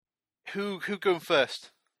Who going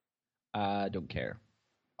first? Don't care.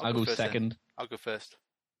 I'll go go first second. Then. I'll go first.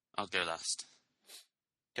 I'll go last.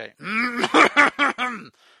 Okay.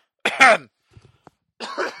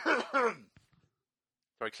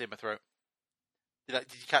 Sorry, clear my throat. Did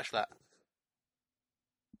you catch that?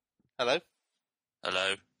 Hello?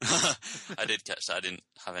 Hello. I did catch that. I didn't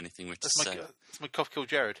have anything to say. That's my cough kill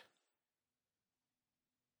Jared.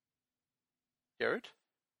 Jared?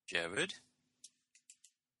 Jared?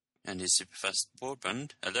 And his super fast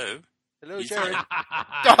broadband. Hello? Hello, He's Jared.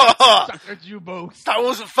 Suckered you both. That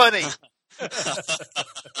wasn't funny.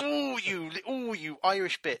 you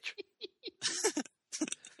Irish bitch.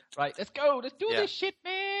 Right, let's go. Let's do this shit,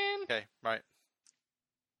 man. Okay, right.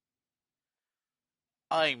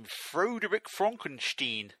 I'm Frederick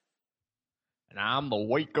Frankenstein. And I'm the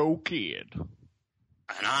Waco Kid.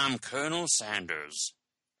 And I'm Colonel Sanders.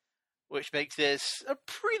 Which makes this a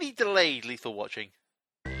pretty delayed Lethal Watching.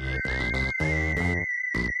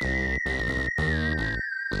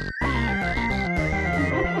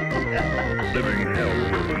 Living hell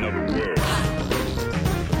with another world.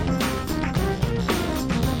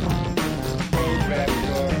 Control back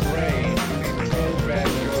your brain. Control back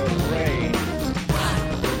your brain.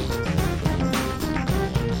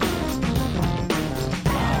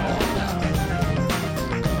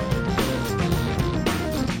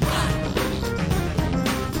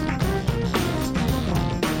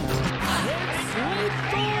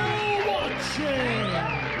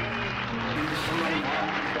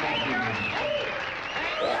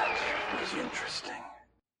 Interesting.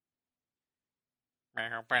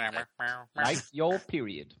 Like your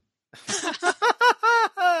period.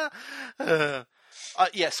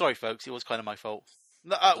 Yeah, sorry, folks. It was kind of my fault.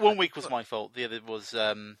 No, 1 week was my fault. The other was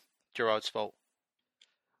Gerard's fault.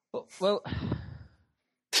 Well,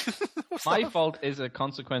 my fault is a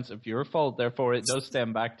consequence of your fault. Therefore, it does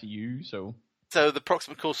stem back to you. So the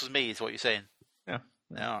proximate cause was me, is what you're saying. Yeah.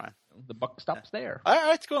 All right. The buck stops there. I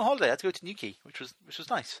had to go on holiday. I had to go to Newquay, which was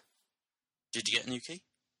nice. Did you get a new key?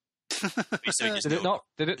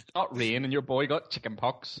 Did it not rain and your boy got chicken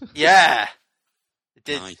pox? Yeah, it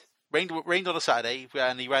did. Nice. Rained on a Saturday,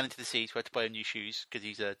 and he ran into the sea, so I had to buy him new shoes because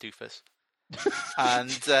he's a doofus. And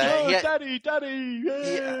Daddy!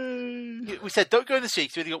 we said, don't go in the sea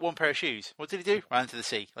because we only got one pair of shoes. What did he do? Ran into the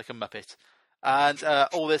sea like a muppet. And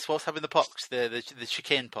all this whilst having the pox, the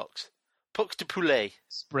chicane pox. Pox de poulet.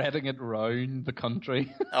 Spreading it round the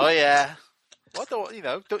country. Oh, yeah.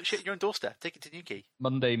 Don't shit your own doorstep. Take it to Newquay.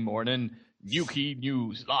 Monday morning, Newquay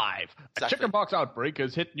News Live. Exactly. A chickenpox outbreak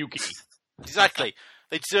has hit Newquay. Exactly.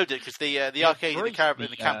 They deserved it because the arcade in the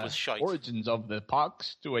camp was shite. Origins of the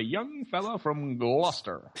pox to a young fella from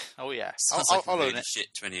Gloucester. Oh, yeah. Sounds I'll like a own really it. shit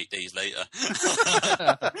 28 days later.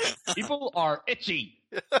 People are itchy.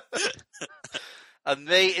 And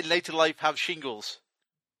they, in later life, have shingles.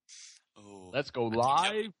 Oh, Let's go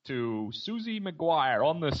live to Susie McGuire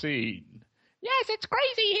on the scene. Yes, it's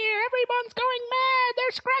crazy here. Everyone's going mad.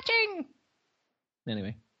 They're scratching.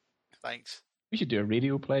 Anyway, Thanks. we should do a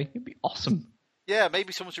radio play. It'd be awesome. Yeah,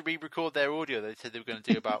 maybe someone should re-record their audio they said they were going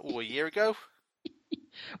to do about a year ago.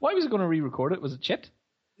 Why was it going to re-record it? Was it shit?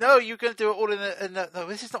 No, you're going to do it all no,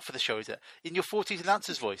 this is not for the show, is it? In your 40s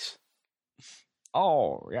announcer's voice.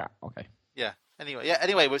 Oh, yeah. Okay. Yeah.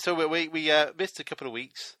 Anyway, so we missed a couple of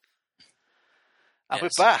weeks. And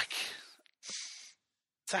Yes. we're back.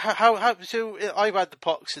 So so I've had the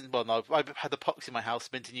pox I've had the pox in my house,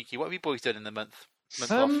 been to Newquay. What have you boys done in the month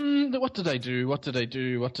off? What did I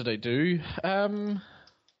do?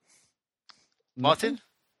 Martin?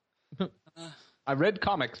 I read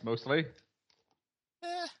comics mostly.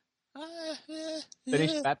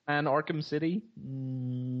 Finished Batman Arkham City.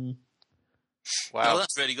 Wow. Oh,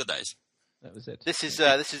 that's really good, that is. That was it. This is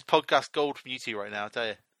podcast gold from you two right now, I tell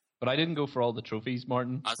you. But I didn't go for all the trophies,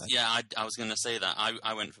 Martin. I was going to say that.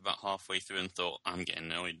 I went for about halfway through and thought, I'm getting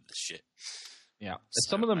annoyed with this shit. Yeah,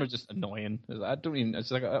 some of them are just annoying. I don't even.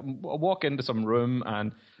 It's like I walk into some room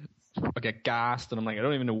and I get gassed, and I'm like, I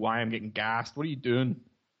don't even know why I'm getting gassed. What are you doing?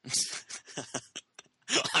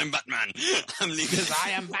 I'm Batman. I'm leaving. Because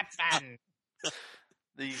I am Batman.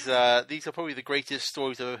 These are probably the greatest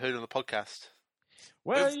stories I've ever heard on the podcast.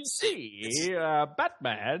 Well, you see,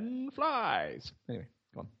 Batman flies. Anyway,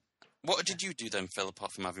 go on. What did you do then, Phil,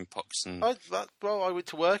 apart from having pox and... I went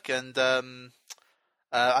to work and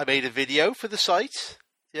I made a video for the site.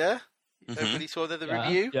 Yeah, everybody saw the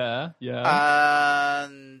review. Yeah.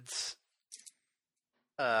 And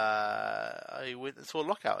I went and saw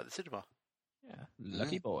Lockout at the cinema. Yeah,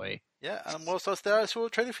 lucky boy. Yeah, and whilst I was there, I saw a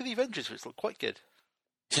trailer for the Avengers, which looked quite good.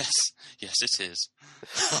 Yes, it is.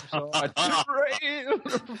 So a trailer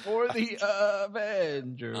for the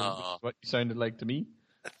Avengers. Oh. What you sounded like to me.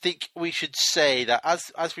 I think we should say that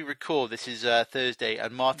as we record, this is Thursday,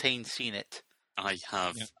 and Martine's seen it. I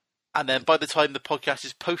have. Yeah. And then by the time the podcast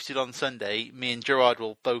is posted on Sunday, me and Gerard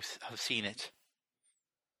will both have seen it.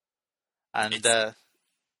 And It's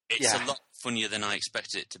yeah. a lot funnier than I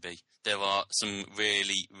expected it to be. There are some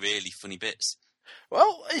really, really funny bits.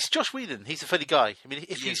 Well, it's Josh Whedon. He's a funny guy. I mean,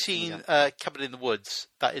 if He you've is, seen Cabin in the Woods,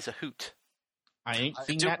 that is a hoot. I ain't I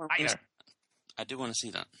seen do that want- either. I do want to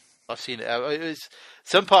see that. I've seen it. It was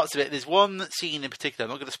some parts of it. There's one scene in particular. I'm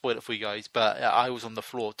not going to spoil it for you guys, but I was on the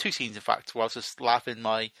floor. 2 scenes, in fact, where I was just laughing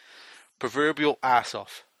my proverbial ass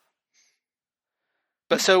off.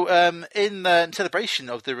 But so, in celebration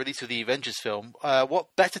of the release of the Avengers film,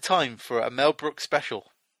 what better time for a Mel Brooks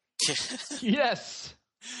special? Yes.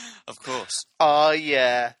 Of course. Oh,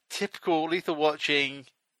 yeah. Typical Lethal Watching,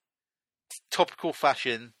 topical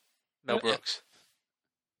fashion, Mel Yeah. Brooks.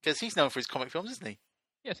 Because he's known for his comic films, isn't he?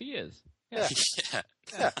 Yes, he is. Yeah. Yeah.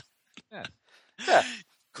 Yeah. Yes. Yeah.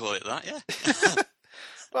 Call it that, yeah.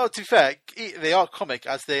 Well, to be fair, they are comic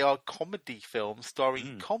as they are comedy films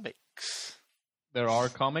starring comics. There are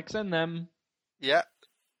comics in them. Yeah.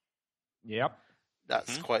 Yep.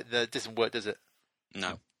 That's that doesn't work, does it?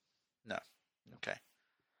 No. No. Okay.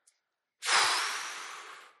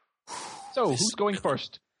 So, who's going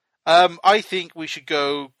first? I think we should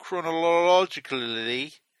go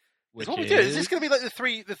chronologically. Which What we do? Is this going to be like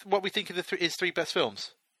what we think of his 3 best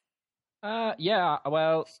films? Yeah,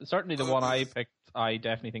 well, certainly the one I picked, I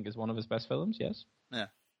definitely think is one of his best films, yes.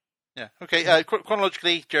 Yeah. Okay.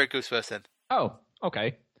 Chronologically, Jared goes first then. Oh,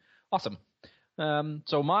 okay. Awesome.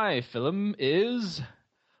 So my film is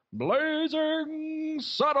Blazing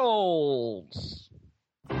Saddles.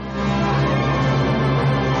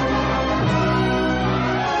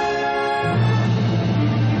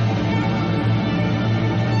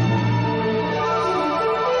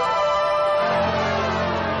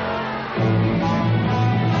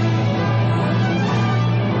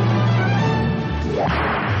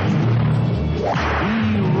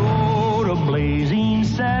 He rode a blazing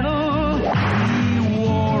saddle. He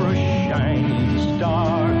wore a shining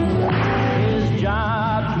star. His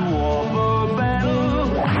job to offer battle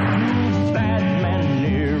to bad men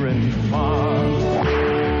near and far.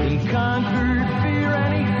 He conquered fear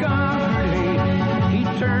and he conquered hate. He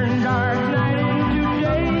turned dark night into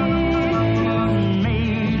day. He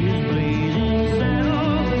made his blazing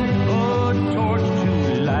saddle a torch to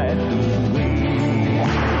light the way.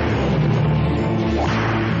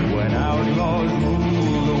 When outlaws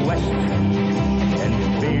ruled the West and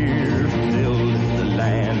fear filled the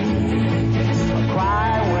land, a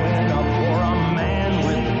cry went up for a man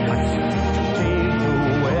with guts to take the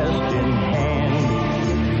West in hand.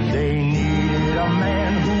 They needed a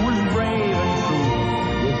man who was brave and true,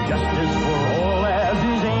 with justice for all as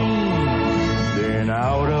his aim. Then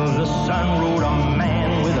out of the sun rode a man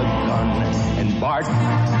with a gun, and Bart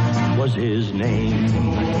was his name.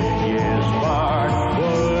 Yes, Bart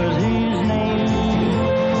was his name.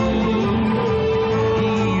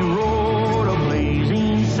 He rode a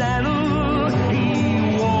blazing saddle. He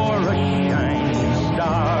wore a shining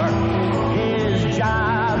star. His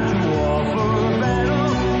job to offer battle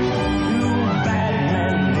to bad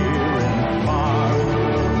men near and far.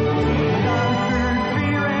 He conquered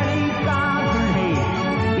fear and he conquered hate.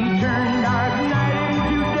 He turned dark night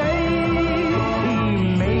into day. He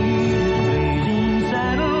made his blazing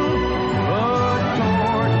saddle a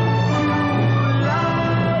torch to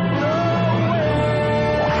light the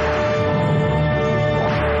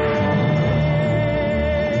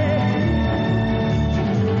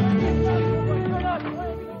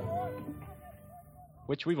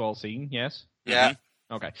Which we've all seen, yes? Yeah.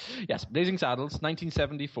 Okay. Yes, Blazing Saddles,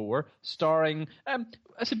 1974, starring, I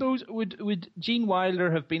suppose, would Gene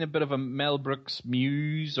Wilder have been a bit of a Mel Brooks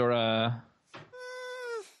muse or a...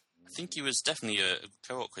 I think he was definitely a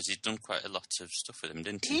co-op because he'd done quite a lot of stuff with him,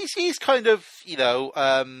 didn't he? He's kind of,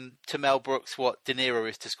 to Mel Brooks what De Niro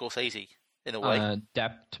is to Scorsese, in a way.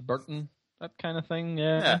 Depp to Burton, that kind of thing,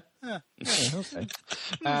 yeah. Yeah. Yeah, okay.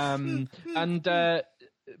 And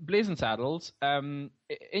Blazing Saddles,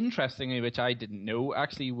 interestingly, which I didn't know,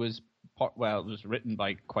 actually was it was written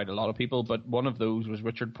by quite a lot of people, but one of those was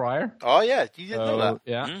Richard Pryor. Oh, yeah. You didn't know that.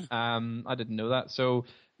 Yeah, I didn't know that. So,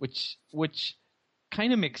 which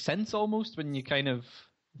kind of makes sense almost when you kind of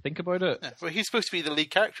think about it. Yeah. Well, he's supposed to be the lead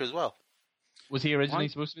character as well. Was he originally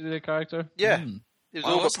supposed to be the character? Yeah. It was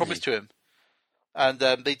all but wasn't promised he? to him. And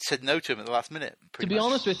they said no to him at the last minute. To be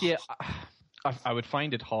honest with you, I would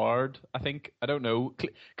find it hard. I don't know,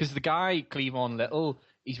 because the guy Cleavon Little,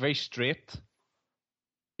 he's very straight.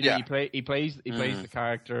 Yeah. He plays the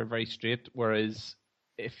character very straight, whereas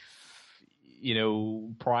if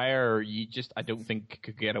Pryor, I don't think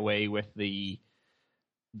could get away with the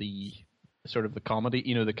sort of the comedy,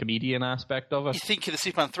 the comedian aspect of it. You think of the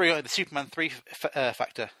Superman 3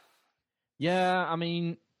 factor? Yeah, I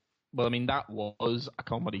mean that was a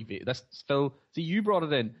comedy. That's still you brought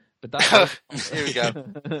it in, but that Here we go.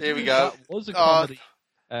 That was a comedy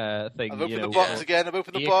thing. I've opened the box again. I've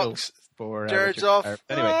opened the box. For Jared's off.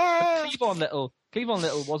 Anyway, Cleavon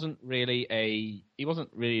Little wasn't really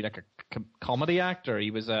like a comedy actor.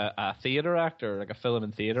 He was a theater actor, like a film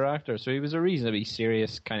and theater actor. So he was a reasonably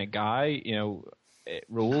serious kind of guy,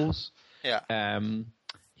 roles. Yeah.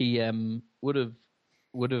 He would have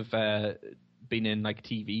been in like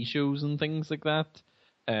TV shows and things like that.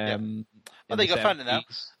 I think I found it now.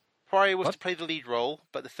 Pryor was to play the lead role,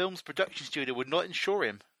 but the film's production studio would not insure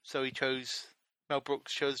him, so Mel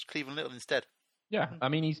Brooks chose Cleavon Little instead. Yeah, I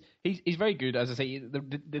mean he's very good. As I say,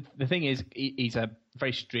 the thing is he's a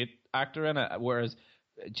very straight actor in it, whereas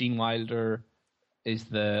Gene Wilder is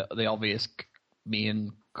the obvious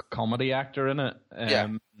main comedy actor in it.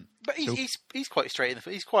 But he's quite straight.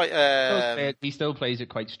 He's quite. He still plays it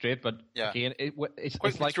quite straight, but again,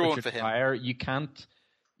 it's like Richard Pryor. You can't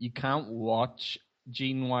watch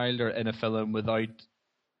Gene Wilder in a film without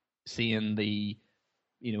seeing the,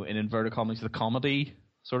 in inverted commas, the comedy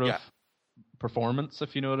sort of performance,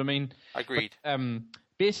 if you know what I mean. Agreed. But,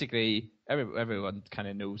 basically, everyone kind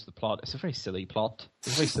of knows the plot. It's a very silly plot.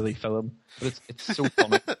 It's a very silly film, but it's so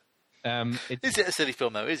funny. Is it a silly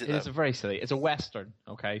film though? Is it? It's a very silly. It's a western.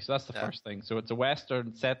 Okay, so that's the first thing. So it's a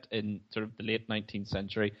western set in sort of the late 19th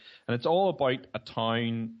century, and it's all about a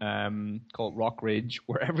town called Rock Ridge,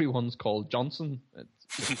 where everyone's called Johnson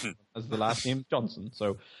as the last name Johnson.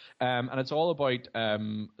 So, and it's all about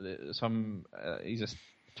he's a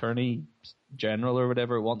attorney general or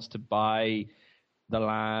whatever wants to buy the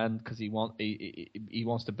land because he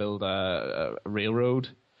wants to build a railroad.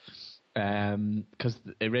 Because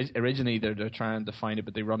originally they're trying to find it,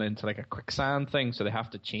 but they run into like a quicksand thing, so they have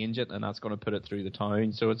to change it, and that's going to put it through the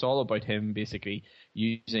town. So it's all about him basically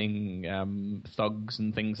using thugs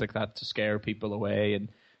and things like that to scare people away and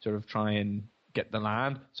sort of try and get the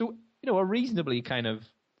land. So a reasonably kind of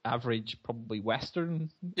average, probably western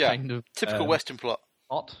kind of typical western plot.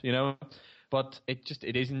 But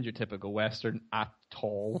it isn't your typical western at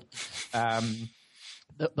all.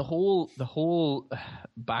 The whole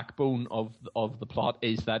backbone of the plot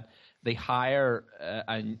is that they hire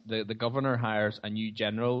and the governor hires a new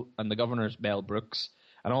general, and the governor's Mel Brooks,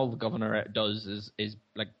 and all the governor does is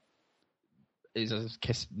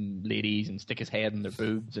kiss ladies and stick his head in their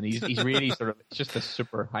boobs, and he's really sort of just a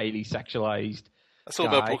super highly sexualized. That's all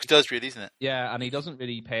Mel Brooks does, really, isn't it? Yeah, and he doesn't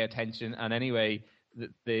really pay attention. And anyway,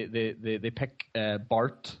 they pick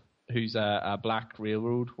Bart, who's a black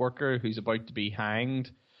railroad worker who's about to be hanged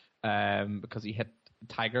because he hit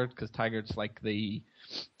Taggart, because Taggart's like the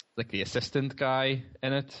assistant guy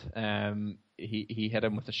in it. He hit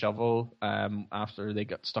him with a shovel after they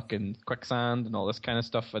got stuck in quicksand and all this kind of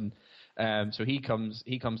stuff, and so he comes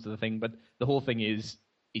to the thing. But the whole thing is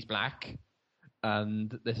he's black,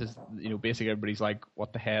 and this is basically everybody's like,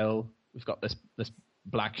 what the hell? We've got this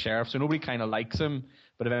black sheriff, so nobody kind of likes him.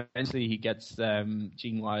 But eventually he gets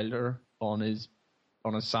Gene Wilder on his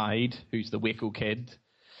side, who's the Waco Kid.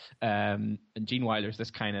 And Gene Wilder's this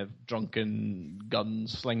kind of drunken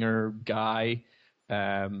gunslinger guy.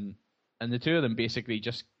 And the two of them basically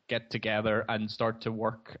just get together and start to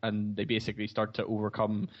work, and they basically start to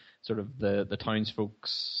overcome sort of the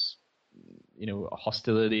townsfolk's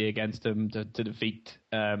hostility against him to defeat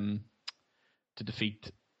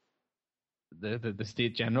the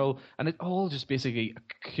state general, and it all just basically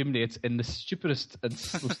accumulates in the stupidest and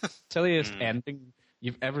silliest ending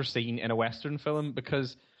you've ever seen in a western film,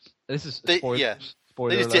 because this is spoilers.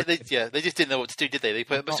 Spoiler alert. They just didn't know what to do, did they? They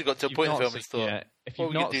must have got to a point in the film and thought, if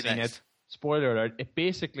you've not seen it, spoiler alert, it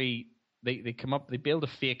basically they come up, they build a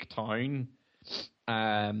fake town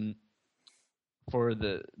and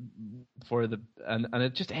it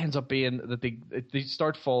just ends up being that they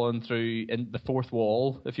start falling through in the fourth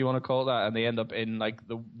wall, if you want to call it that, and they end up in like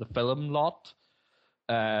the film lot,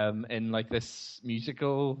 in like this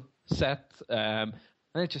musical set, and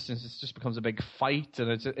it just becomes a big fight,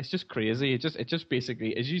 and it's just crazy. It just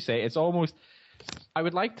basically, as you say, it's almost. I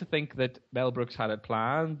would like to think that Mel Brooks had it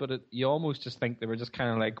planned, but you almost just think they were just kind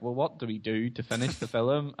of like, well, what do we do to finish the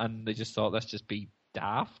film? And they just thought, let's just be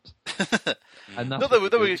daft. And there's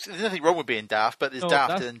nothing wrong with being daft, but there's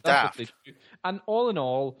daft and daft. And all in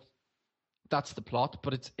all, that's the plot.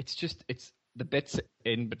 But it's the bits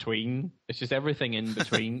in between. It's just everything in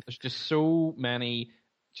between. There's just so many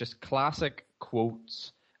just classic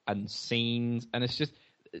quotes and scenes, and it's just,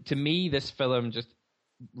 to me, this film just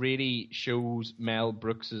really shows Mel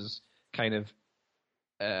Brooks's kind of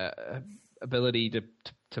ability to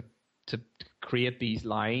create these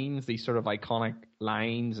lines, these sort of iconic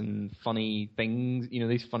lines and funny things,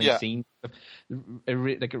 these funny scenes. It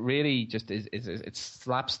really just is it's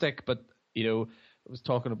slapstick, but I was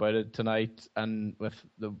talking about it tonight and with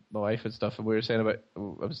my wife and stuff, and we were saying about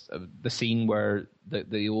the scene where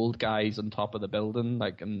the old guy's on top of the building,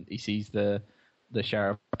 and he sees the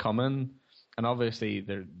sheriff coming. And obviously,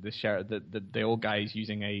 the old guy's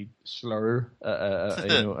using a slur,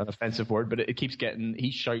 an offensive word, but it keeps getting,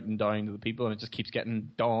 he's shouting down to the people, and it just keeps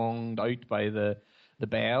getting donged out by the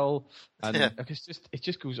bell, and it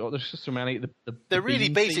just goes. Oh, there's just so many. They're really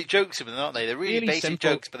basic jokes, aren't they? They're really basic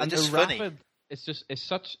simple, jokes, but they're just funny. Rapid.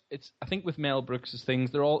 I think with Mel Brooks's things,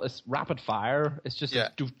 they're all, it's rapid fire. It's just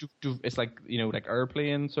doof, doof, doof. It's like, like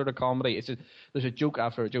airplane sort of comedy. It's just, there's a joke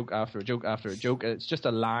after a joke after a joke after a joke. It's just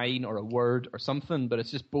a line or a word or something, but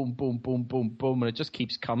it's just boom, boom, boom, boom, boom, and it just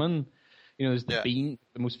keeps coming. There's the bean.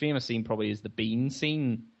 The most famous scene probably is the bean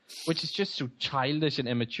scene, which is just so childish and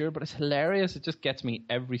immature, but it's hilarious. It just gets me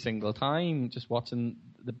every single time just watching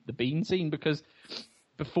the bean scene, because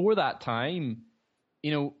before that time,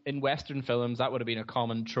 in Western films, that would have been a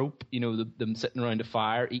common trope, them sitting around a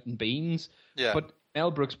fire eating beans. Yeah. But Mel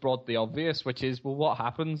Brooks brought the obvious, which is, well, what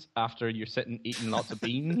happens after you're sitting eating lots of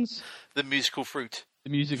beans? The musical fruit. The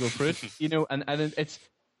musical fruit, and it's,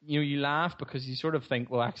 you laugh because you sort of think,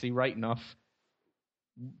 well, actually, right enough,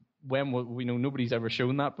 when we know nobody's ever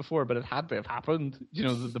shown that before, but it had to have happened.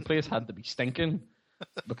 The place had to be stinking.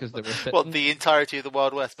 Because they were sitting. Well, the entirety of the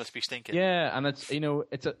Wild West must be stinking. Yeah, and it's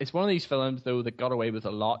it's one of these films though that got away with a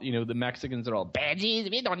lot. The Mexicans are all badgies.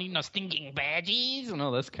 We don't need no stinking badgies and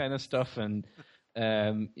all this kind of stuff. And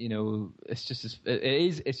it's just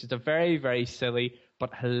a very, very silly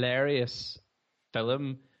but hilarious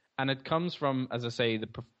film, and it comes from, as I say,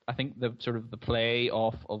 I think the sort of the play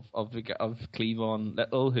of Cleavon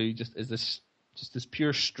Little, who just is this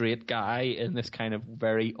pure straight guy in this kind of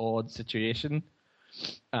very odd situation.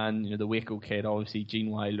 And the Waco Kid, obviously Gene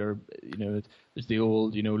Wilder. There's the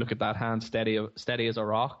old, look at that hand, steady as a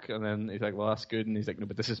rock. And then he's like, well, that's good. And he's like, no,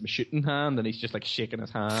 but this is my shooting hand. And he's just like shaking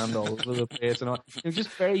his hand all over the place and all. Just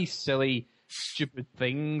very silly, stupid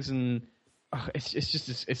things, and it's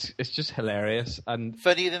just hilarious and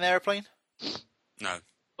funnier than Airplane. No.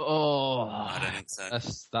 Oh, I don't think so.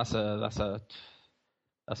 That's a.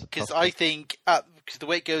 Because I think because the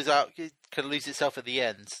way it goes out, it kind of loses itself at the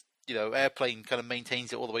end. Airplane kind of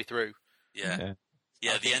maintains it all the way through. Yeah.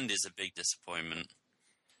 The end is a big disappointment.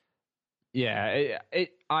 Yeah,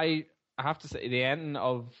 I have to say the end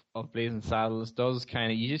of Blazing Saddles does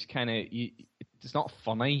it's not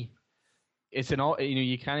funny. It's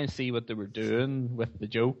you kind of see what they were doing with the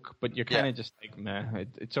joke, but you're kind of just like, meh.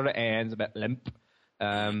 It sort of ends a bit limp.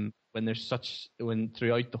 When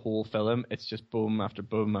throughout the whole film, it's just boom after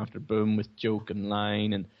boom after boom with joke and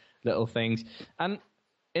line and little things. And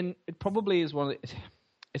it probably is one of the,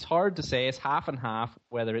 it's hard to say. It's half and half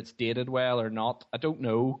whether it's dated well or not. I don't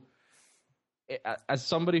know. As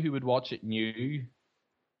somebody who would watch it new,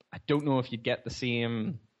 I don't know if you'd get the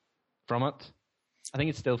same from it. I think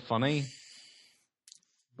it's still funny,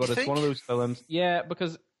 but it's one of those films. Yeah,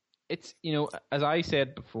 because it's, as I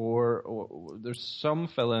said before, there's some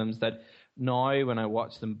films that now when I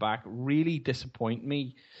watch them back really disappoint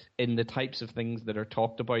me in the types of things that are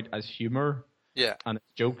talked about as humor. Yeah, and it's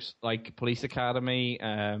jokes like Police Academy,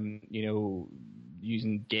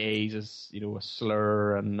 using gays as a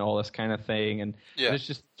slur and all this kind of thing, and there's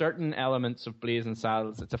just certain elements of Blazing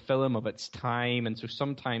Saddles. It's a film of its time, and so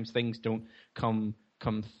sometimes things don't come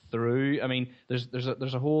through. I mean, there's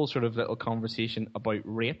a whole sort of little conversation about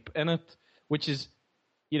rape in it, which is,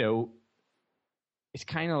 it's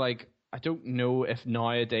kind of like, I don't know if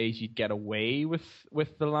nowadays you'd get away with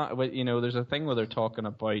there's a thing where they're talking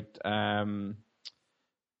about I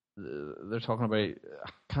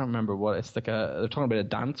can't remember what it's like, they're talking about a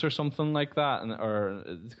dance or something like that, or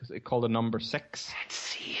it's called a number 6. Let's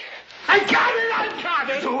see. I got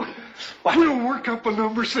it. So we'll work up a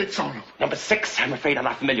number 6 on them. Number 6? I'm afraid I'm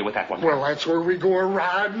not familiar with that one. Well, that's where we go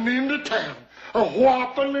riding into town. A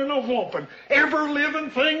whopping and a whopping. Every living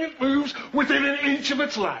thing that moves within an inch of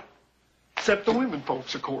its life. Except the women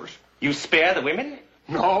folks, of course. You spare the women?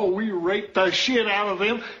 No, we rape the shit out of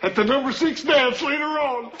them at the number 6 dance later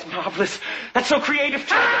on. Marvelous. That's so creative.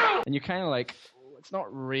 And you're kind of like, it's not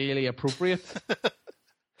really appropriate.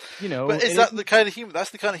 But is that the kind of humor? That's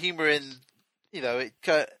the kind of humor in,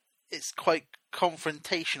 it's quite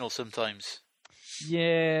confrontational sometimes.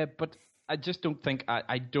 Yeah, but I just don't think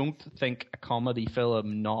I don't think a comedy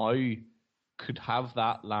film now could have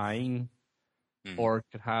that line or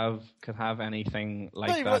could have anything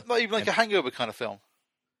like that. Not even like a Hangover kind of film.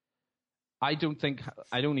 I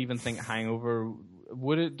don't even think Hangover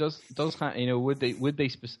would it does would they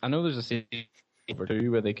I know there's a scene or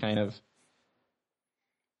two where they kind of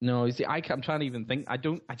no, you see, I'm trying to even think. I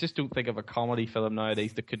just don't think of a comedy film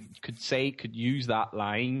nowadays that could use that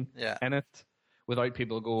line in it without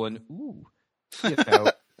people going, ooh. You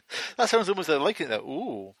know. That sounds almost like it though.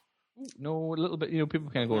 Ooh. No, a little bit. People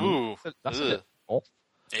kind of going, ooh. That's a bit off.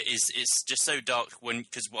 It's just so dark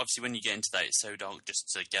because obviously when you get into that, it's so dark just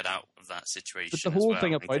to get out of that situation. But the whole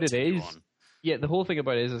thing about it is, the whole thing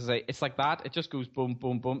about it is it's like that. It just goes boom,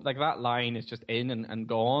 boom, boom. Like that line is just in and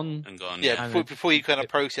gone. And gone. Yeah, before you kind of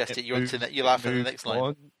processed it, you're laughing at the next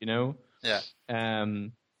line. Yeah.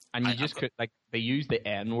 And you just could they use the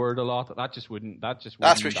N word a lot. That just wouldn't. That's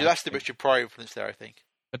the Richard Pryor influence there, I think.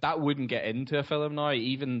 But that wouldn't get into a film now.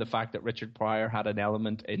 Even the fact that Richard Pryor had an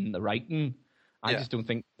element in the writing, I just don't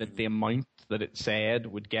think that the amount that it said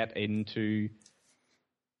would get into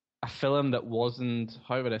a film that wasn't,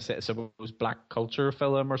 how would I say it, suppose black culture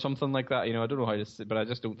film or something like that. I don't know how to say, but I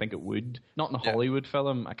just don't think it would. Not in a Hollywood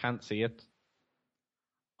film. I can't see it.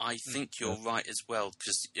 I think you're right as well,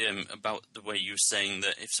 because about the way you were saying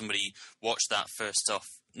that if somebody watched that first off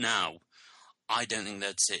now, I don't think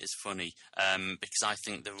they'd see it as funny, because I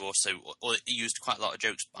think they're also, or it used quite a lot of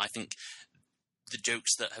jokes, but I think the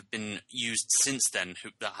jokes that have been used since then,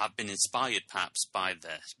 that have been inspired perhaps by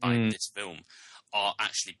this film, are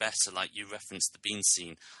actually better. Like you referenced the bean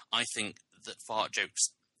scene. I think that fart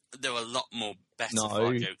jokes, there are a lot more better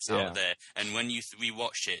fart jokes out there, and when you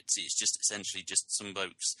rewatch it, it's just essentially just some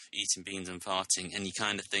blokes eating beans and farting, and you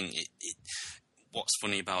kind of think what's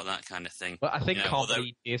funny about that kind of thing? Well, I think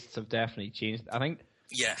comedy tastes have definitely changed. I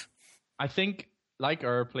think like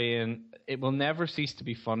Airplane, it will never cease to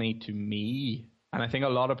be funny to me. And I think a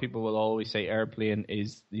lot of people will always say Airplane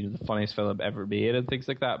is the funniest film ever made and things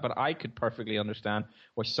like that. But I could perfectly understand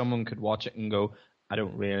why someone could watch it and go, I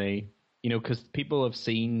don't really, because people have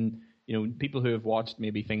seen, people who have watched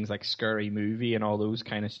maybe things like Scary Movie and all those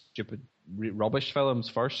kind of stupid rubbish films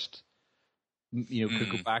first,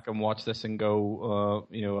 could go back and watch this and go,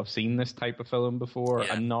 I've seen this type of film before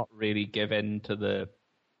and not really give in to the...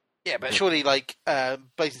 Yeah, but surely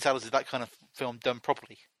Blazing Saddles is that kind of film done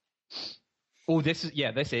properly. Oh, this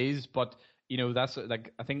is, but that's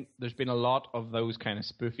like, I think there's been a lot of those kind of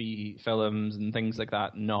spoofy films and things like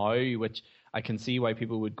that now, which I can see why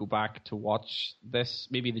people would go back to watch this.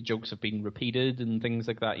 Maybe the jokes have been repeated and things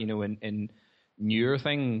like that, in newer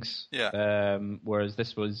things. Yeah. Whereas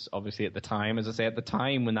this was obviously at the time, as I say, at the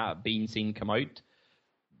time when that bean scene came out,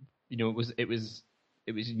 it was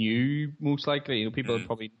new most likely. People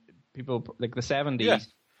like the 70s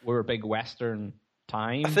were a big Western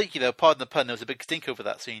time. I think, pardon the pun, there was a big stink over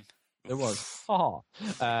that scene. There was.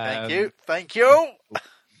 Thank you.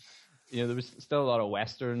 There was still a lot of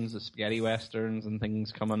westerns, the spaghetti westerns and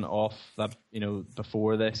things coming off that,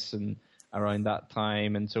 before this and around that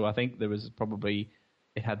time. And so I think there was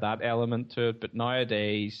it had that element to it. But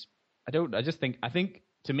nowadays, I think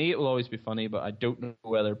to me it will always be funny, but I don't know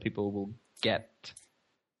whether people will get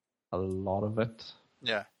a lot of it.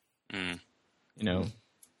 Yeah.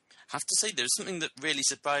 I have to say, there was something that really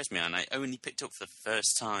surprised me, and I only picked up for the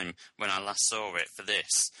first time when I last saw it for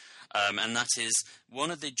this, and that is one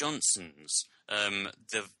of the Johnsons,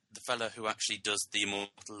 the fellow who actually does the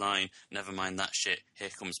immortal line, "Never mind that shit, here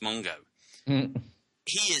comes Mongo."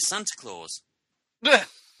 He is Santa Claus.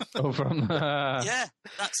 From yeah,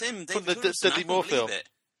 that's him. From the Dudley Moore film.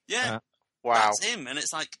 Yeah, wow, that's him, and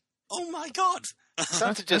it's like, oh my god,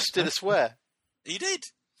 Santa just did a swear. He did.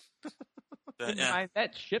 But,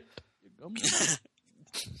 that ship.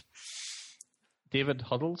 David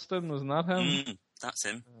Huddleston, wasn't that him? That's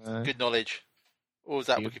him. Good knowledge. Or was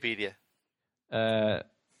that Wikipedia? A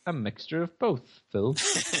mixture of both, Phil.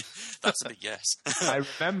 That's a big yes. I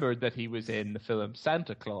remembered that he was in the film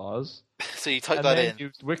Santa Claus. So you typed that in. And then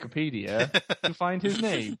used Wikipedia to find his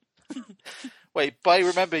name. Wait, by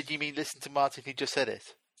remembered, you mean listen to Martin who just said it?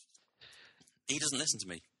 He doesn't listen to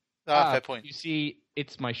me. Fair point. You see,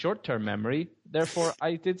 it's my short-term memory, therefore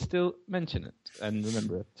I did still mention it and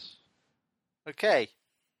remember it. Okay.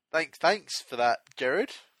 Thanks for that,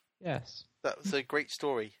 Jared. Yes. That was a great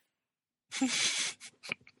story.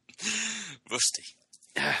 Rusty.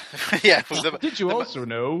 Yeah. Did you also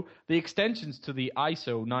know the extensions to the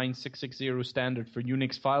ISO 9660 standard for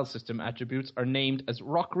Unix file system attributes are named as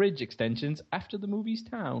Rock Ridge extensions after the movie's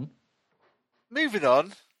town? Moving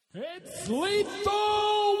on. It's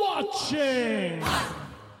lethal watching.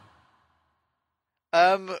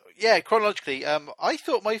 Yeah, chronologically, I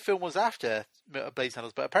thought my film was after Blazing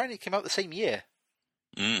Saddles, but apparently it came out the same year.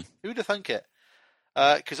 Who'd have thunk it?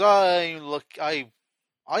 Because I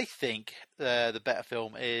think the better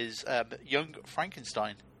film is Young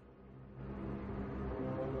Frankenstein.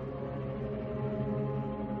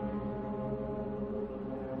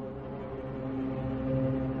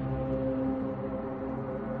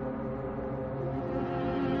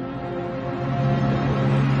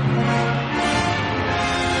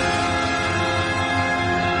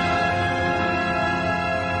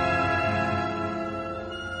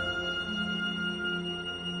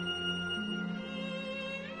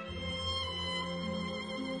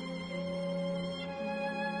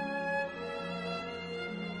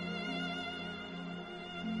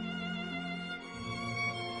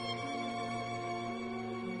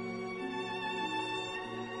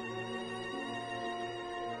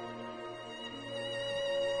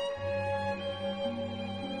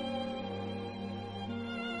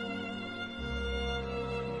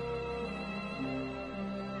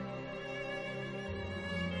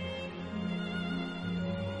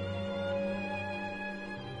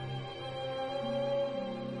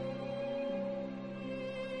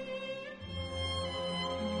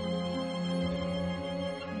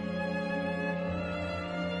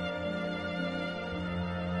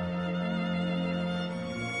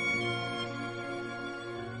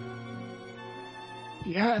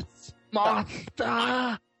 Yes, master.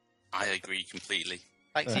 I agree completely.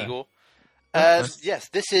 Thanks, Yeah. Igor. Okay. Yes,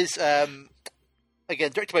 this is again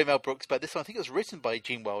directed by Mel Brooks, but this one I think it was written by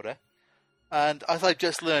Gene Wilder. And as I've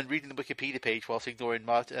just learned reading the Wikipedia page whilst ignoring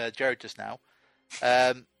Jared just now,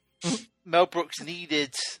 Mel Brooks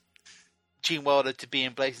needed Gene Wilder to be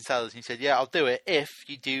in Blazing Saddles, and he said, "Yeah, I'll do it if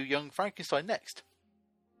you do Young Frankenstein next."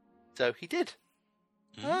 So he did.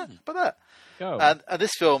 How about that? Go. And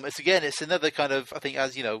this film, it's another kind of, I think,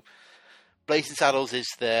 as you know, Blazing Saddles is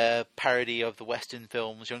the parody of the Western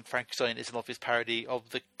films. Young Frankenstein is an obvious parody of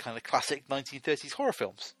the kind of classic 1930s horror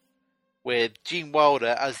films, with Gene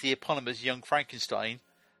Wilder as the eponymous Young Frankenstein.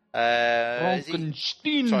 Frankenstein.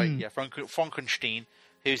 Frankenstein,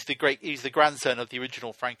 he's the grandson of the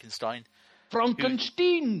original Frankenstein.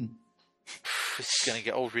 Frankenstein. This is going to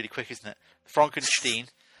get old really quick, isn't it? Frankenstein,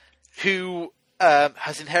 who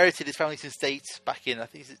has inherited his family's estate back in, I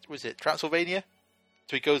think, was it Transylvania?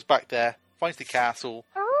 So he goes back there, finds the castle.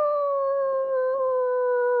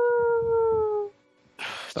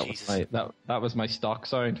 That was my stock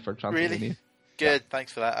sound for Transylvania. Really? Good,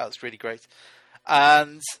 thanks for that. That was really great.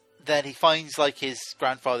 And then he finds like his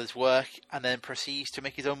grandfather's work, and then proceeds to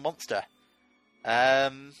make his own monster. The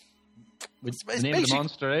name of the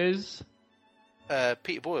monster is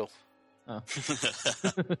Peter Boyle. Oh.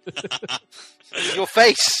 In your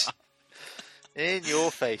face. In your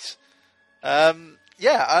face.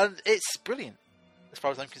 Yeah, and it's brilliant as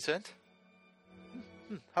far as I'm concerned.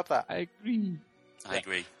 Have that. I agree. I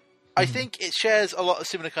agree. I think it shares a lot of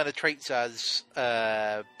similar kind of traits as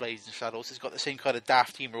Blazing Saddles. It's got the same kind of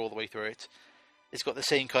daft humour all the way through it. It's got the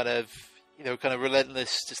same kind of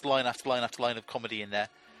relentless, just line after line after line of comedy in there.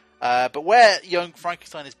 But where Young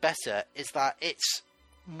Frankenstein is better is that it's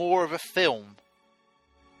more of a film.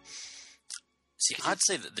 See, I'd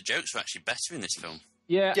say that the jokes were actually better in this film.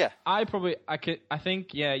 Yeah. Yeah. I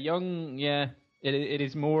think Young. Yeah, it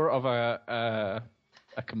is more of a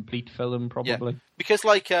complete film probably. Yeah. Because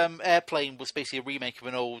like Airplane was basically a remake of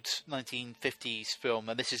an old 1950s film,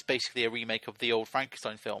 and this is basically a remake of the old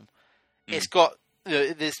Frankenstein film. It's got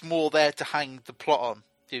there's more there to hang the plot on.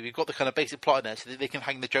 You've got the kind of basic plot in there, so that they can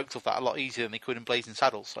hang the jokes off that a lot easier than they could in Blazing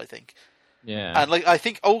Saddles, I think. Yeah. And like I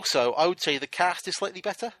think also I would say the cast is slightly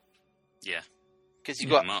better Yeah. because you've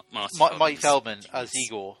got Mike Feldman as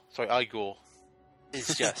Igor. Igor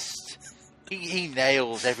is just he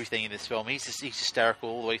nails everything in this film. He's hysterical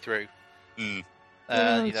all the way through.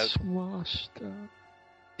 Washed up.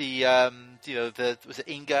 Was it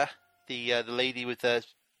Inga, the lady with the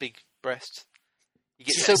big breasts? You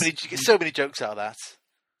get so many jokes out of that.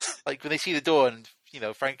 Like when they see the door and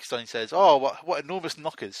Frankenstein says, "Oh, what enormous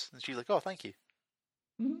knockers," and she's like, "Oh, thank you."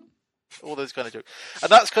 All those kind of jokes,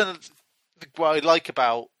 and that's kind of what I like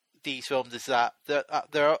about these films is that they're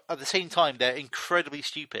at the same time they're incredibly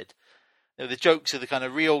stupid. The jokes are the kind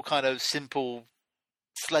of real, kind of simple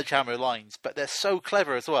sledgehammer lines, but they're so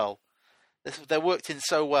clever as well. They're worked in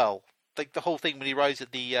so well. Like the whole thing when he arrives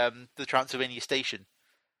at the Transylvania station,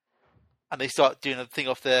 and they start doing a thing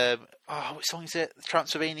off the what song is it? The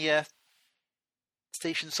Transylvania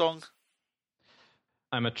station song.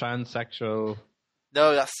 I'm a transsexual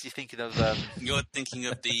No, that's you're thinking of. You're thinking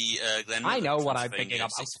of the Glen I River know what I'm Transylvania thinking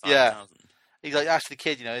about. 65,000. He's like, ask the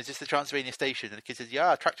kid, is this the Transylvania station? And the kid says,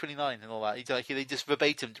 yeah, track 29 and all that. He's like, they just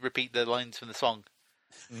verbatim to repeat the lines from the song.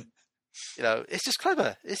 It's just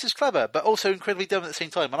clever. It's just clever, but also incredibly dumb at the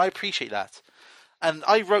same time. And I appreciate that. And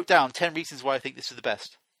I wrote down 10 reasons why I think this is the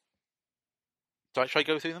best. Should I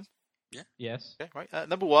go through them? Yeah. Yes. Okay, right.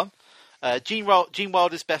 Number 1, Gene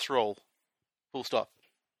Wilder's best role. Full stop.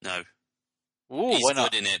 No. Ooh, He's why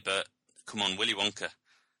not? good in it, but come on, Willy Wonka.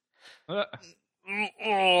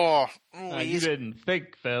 You didn't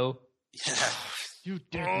think, Phil. Yeah. You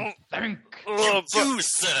didn't think. You,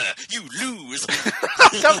 sir, you lose.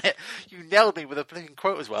 Damn it! You nailed me with a blinking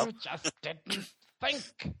quote as well. You just didn't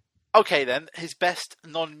think. Okay, then his best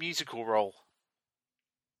non-musical role.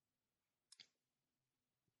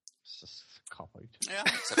 It's just a cop-out. Yeah, I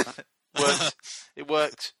accept that. Worked. It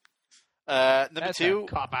worked. Number That's 2. a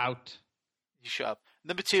cop-out. You shut up.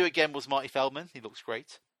 Number 2 again was Marty Feldman. He looks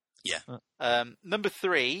great. Yeah. Number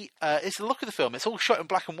 3 is the look of the film. It's all shot in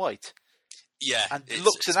black and white, Yeah. and it's-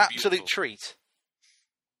 looks it's an absolute beautiful. treat.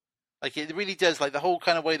 Like it really does. Like the whole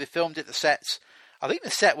kind of way they filmed it, the sets. I think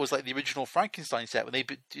the set was like the original Frankenstein set when they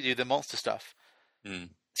do the monster stuff. Mm.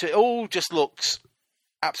 So it all just looks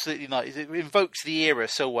absolutely nice. It invokes the era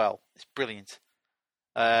so well. It's brilliant.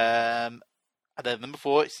 And then number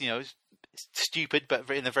 4, it's it's stupid but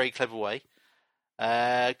in a very clever way.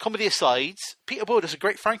 Comedy aside, Peter Boyle does a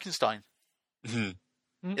great Frankenstein. Mhm.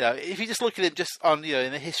 If you just look at him just on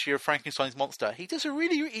in the history of Frankenstein's monster, he does a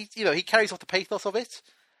really he carries off the pathos of it,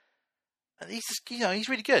 and he's just he's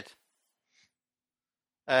really good.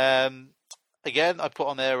 Again, I put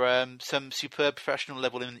on there some superb professional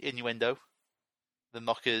level innuendo, the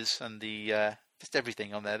knockers and the just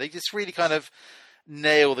everything on there. They just really kind of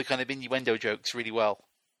nail the kind of innuendo jokes really well.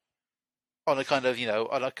 On a kind of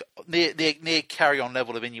on a near carry on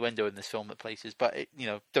level of innuendo in this film at places, but it,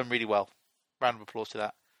 done really well. Round of applause to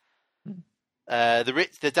that. The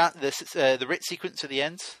Ritz sequence at the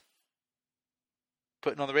end,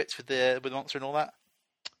 putting on the Ritz with the monster and all that.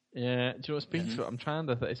 Yeah, do you know it's been so? I'm trying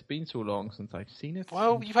to. It's been so long since I've seen it.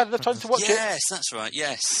 Well, you've had enough time to watch it. Yes, that's right.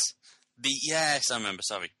 Yes. Yes, I remember.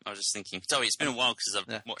 Sorry, I was just thinking. Sorry, it's been a while because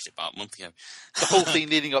I've watched it about a month ago. The whole thing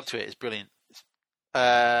leading up to it is brilliant.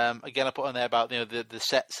 Again, I put on there about the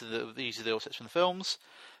sets. These are the all sets from the films.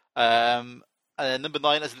 And then number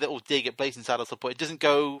 9 is a little dig at Blazing Saddles. I put it doesn't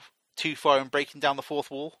go too far in breaking down the fourth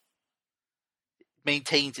wall. It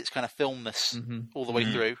maintains its kind of filmness all the way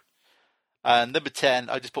through. And number 10,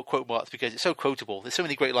 I just put quote marks because it's so quotable. There's so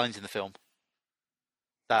many great lines in the film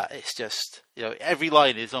that it's just every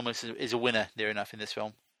line is almost is a winner near enough in this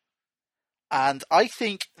film. And I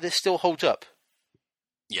think this still holds up.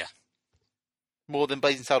 Yeah. More than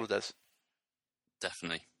Blazing Saddles does.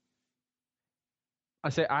 Definitely. I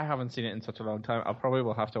say I haven't seen it in such a long time. I probably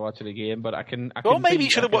will have to watch it again, but I can. Well, maybe you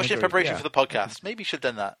should have watched it in preparation for the podcast. Maybe you should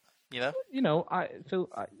have done that.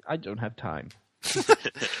 I don't have time.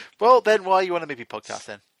 Well, then why are you on a movie podcast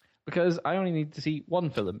then? Because I only need to see one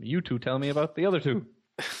film. You two tell me about the other two.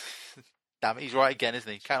 Damn it, he's right again,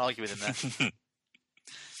 isn't he? Can't argue with him there.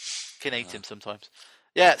 Can hate him sometimes.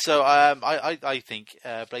 Yeah, so I think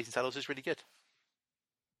Blazing Saddles is really good.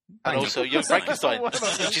 And also Young Frankenstein,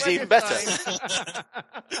 which is even better.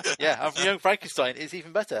 Yeah, and Young Frankenstein is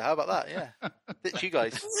even better. How about that? Yeah. It's you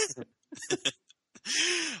guys.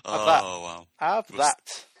 Wow. Have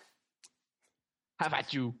that. Have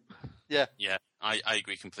at you. Yeah. Yeah, I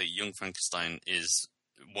agree completely. Young Frankenstein is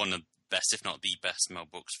one of the best, if not the best, Mel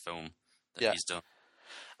Brooks film that he's done.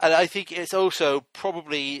 And I think it's also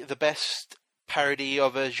probably the best parody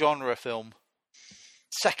of a genre film,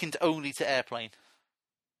 second only to Airplane.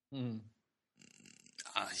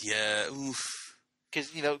 Yeah, oof.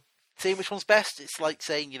 Because, saying which one's best, it's like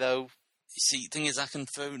saying, See, the thing is, I can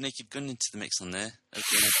throw Naked Gun into the mix on there.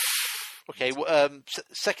 Okay,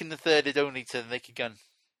 second and third is only to Naked Gun.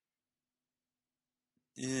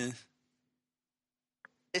 Yeah.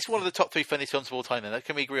 It's one of the top 3 funniest films of all time, then.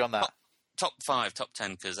 Can we agree on that? Top 5, top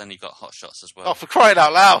 10, because then you've got Hot Shots as well. Oh, for crying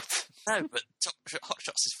out loud! No, but Hot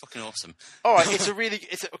Shots is fucking awesome. All right,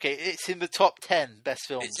 it's in the top 10 best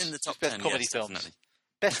films. It's in the top best 10, comedy yes, films. Definitely.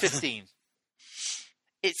 Best 15.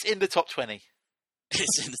 It's in the top 20.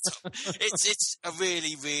 It's in the top. It's a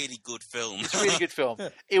really, really good film. It's a really good film.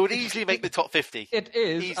 It would easily make the top 50. It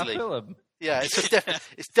is easily. a film. Yeah,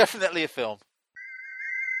 it's definitely a film.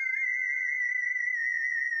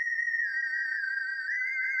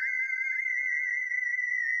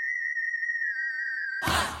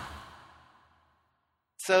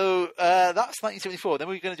 So that's 1974. Then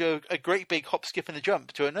we're going to do a great big hop, skip, and a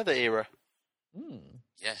jump to another era.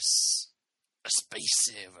 Yes. a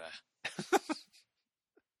space era.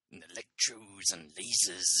 And electrodes and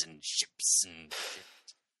lasers and ships and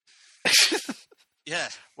shit. Yeah.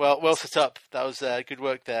 Well set up. That was good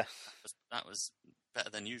work there. That was better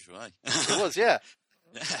than usual, eh? It was, yeah.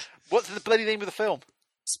 Yeah. What's the bloody name of the film?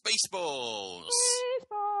 Spaceballs!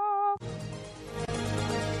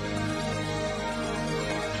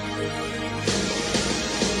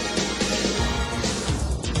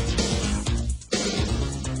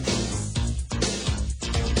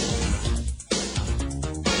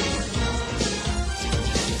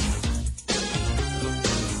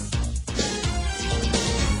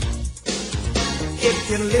 If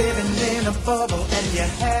you're living in a bubble and you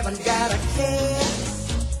haven't got a care,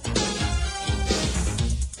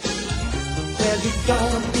 well, you're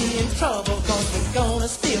gonna be in trouble, 'cause we're gonna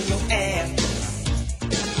steal your air.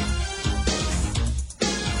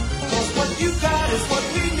 'Cause what you got is what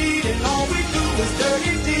we need, and all we do is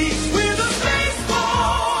dirty deeds. We're the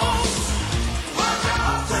Spaceballs.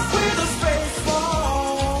 We're the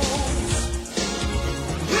Spaceballs.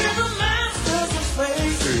 We're the masters of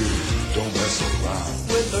space. Don't mess around.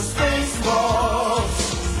 With the Spaceballs.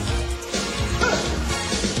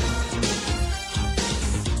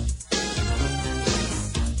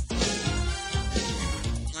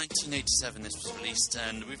 1987 this was released,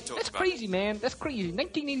 and we've talked That's about... crazy, man. That's crazy.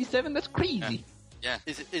 1987. That's crazy. Yeah,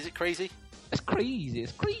 Is it crazy? That's crazy.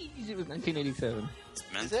 It's crazy. It was 1987. it's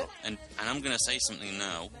mental. it? And I'm going to say something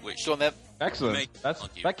now, which... Go on then. Excellent. Mate, That's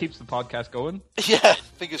argue. that keeps the podcast going. Yeah,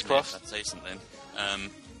 fingers Yeah, crossed. I'd say something.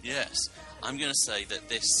 Yes, I'm going to say that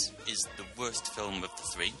this is the worst film of the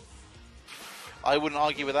three, I wouldn't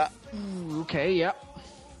argue with that. Ooh, okay, yeah.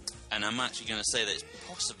 and I'm actually going to say that it's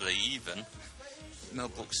possibly even Mel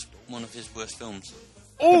Brooks' one of his worst films.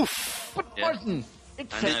 Oof! But Yeah. Martin,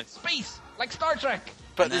 it's I know. in space, like Star Trek.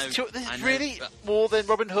 But I know, there's I know, really but- more than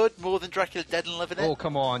Robin Hood, more than Dracula Dead and Loving It. Oh,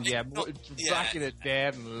 come on, yeah. Oh, yeah. Backing it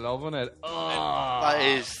dead and loving it. That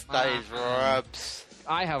is rubs.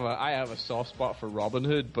 I have a soft spot for Robin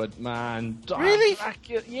Hood, but man, Really?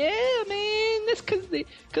 Dracula, yeah, man. That's because it's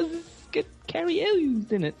got Cary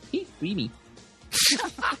Elwes in it. He's dreamy.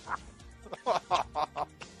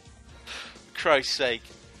 Christ's sake.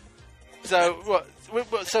 So what?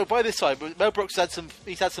 So by this time, Mel Brooks had some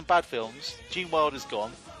bad films. Gene Wilder's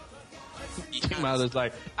gone. Tim Wilder's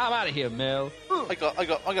like, I'm out of here, Mel. I'm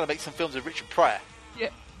gonna make some films with Richard Pryor. Yeah,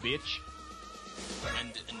 bitch.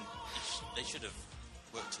 And they should have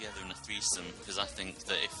worked together in a threesome, because I think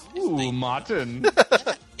that if Ooh, they... Martin.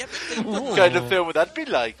 Yeah, but What kind of film would that be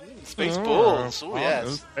like? Spaceballs. Oh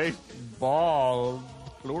yes. Spaceballs.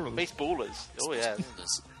 Plural. Spaceballers. Oh yeah.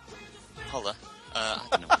 Holla. I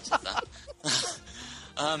don't know why I said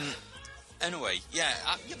that. Anyway, yeah,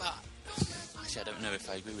 but actually I don't know if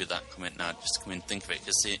I agree with that comment now, just to come in and think of it,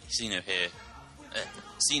 because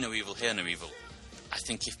see no evil, hear no evil. I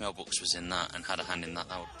think if Mel Brooks was in that and had a hand in that,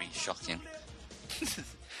 that would be shocking.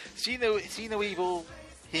 See no evil,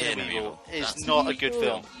 hear no evil is That's not a good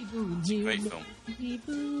film. It's a great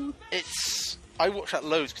film. I watched that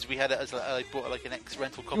loads because we had it as I bought like an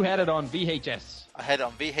ex-rental copy. You had it on VHS. I had it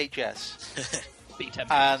on VHS, Beta.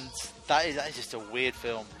 and that is just a weird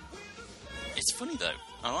film. It's funny though.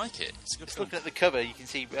 I like it. It's a good Just film. looking at the cover, you can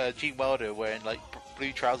see Gene Wilder wearing like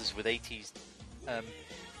blue trousers with 80s,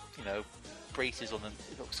 braces on them.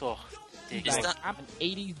 It looks dear Is God. that- I'm an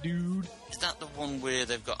 80s dude. Is that the one where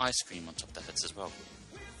they've got ice cream on top of their heads as well?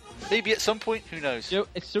 Maybe at some point, who knows? You know,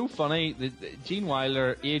 it's so funny that Gene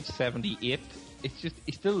Wilder, age 78,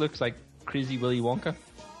 he still looks like crazy Willy Wonka.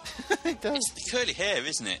 It does. It's the curly hair,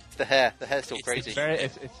 isn't it? The hair's still It's crazy.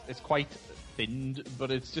 It's quite thinned,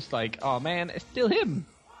 but it's just like, oh man, it's still him.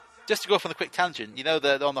 Just to go off on a quick tangent,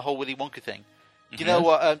 on the whole Willy Wonka thing. Do you Mhm. know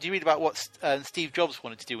what? Do you read about what Steve Jobs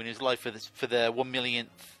wanted to do in his life for the 1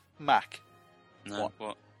 millionth Mac? No,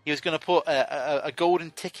 what? He was going to put a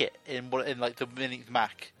golden ticket in like the millionth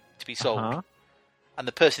Mac to be sold, Uh-huh. and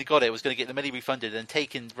the person who got it was going to get the money refunded and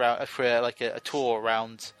taken for like a tour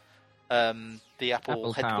around the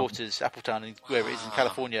Apple Appletown. headquarters, Appletown, wherever it is in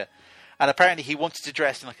California. And apparently he wanted to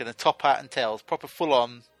dress in like a top hat and tails, proper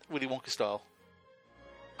full-on Willy Wonka style.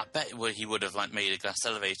 I bet he would have like made a glass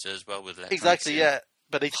elevator as well with electronics Exactly, in. yeah.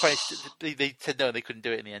 But they said no, they couldn't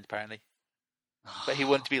do it in the end, apparently. But he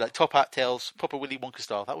wanted to be like top hat, tails, proper Willy Wonka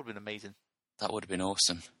style. That would have been amazing. That would have been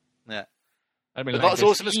awesome. Yeah. I mean, But not as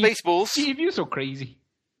awesome as Spaceballs. Steve, you're so crazy.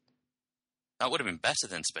 That would have been better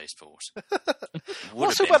than Spaceballs.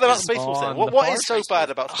 What's so bad about Spaceballs then? on What the is so park. bad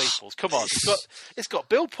about Spaceballs? Come on. It's got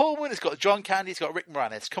Bill Pullman, it's got John Candy, it's got Rick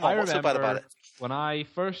Moranis. Come on, what's so bad about it? When I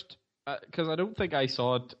first because I don't think I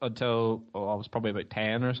saw it until I was probably about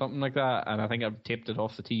 10 or something like that, and I think I've taped it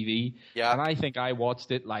off the TV. Yeah. And I think I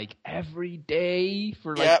watched it like every day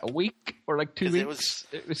for like Yep. a week or like 2 weeks.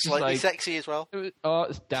 It was just slightly like sexy as well.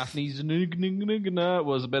 it's Daphne's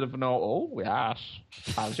was a bit of an oh yes,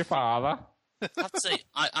 how's your father? I'd say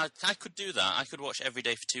I could do that. I could watch every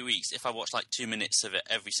day for 2 weeks if I watched like 2 minutes of it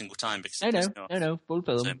every single time. Because I know, full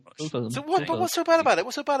film. So what's so bad about it?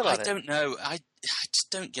 What's so bad about I it? don't know. I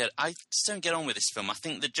just don't get on with this film. I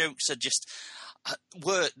think the jokes are just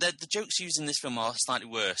the jokes used in this film are slightly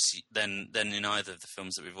worse than in either of the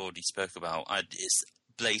films that we've already spoke about. It's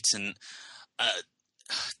blatant.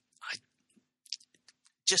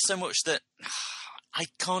 Just so much that I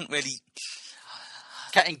can't really.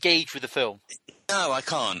 Can't engage with the film. No, I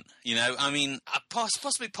can't. You know, I mean,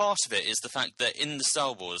 possibly part of it is the fact that in the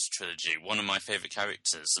Star Wars trilogy, one of my favourite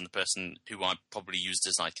characters and the person who I probably used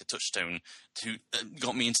as like a touchstone to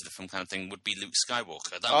got me into the film kind of thing would be Luke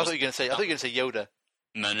Skywalker. I thought you were going to say Yoda.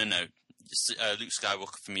 No. Luke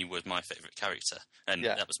Skywalker for me was my favourite character, and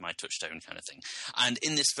that was my touchstone kind of thing. And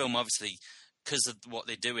in this film, obviously, because of what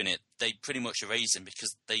they do in it, they pretty much erase him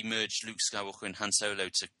because they merged Luke Skywalker and Han Solo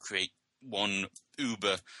to create one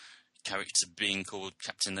uber character being called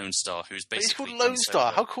Captain Lone Star, who's basically... But he's called Lone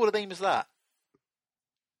Star. How cool a name is that?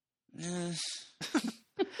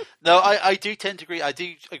 No, I do tend to agree. I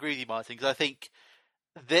do agree with you, Martin, because I think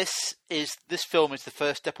this film is the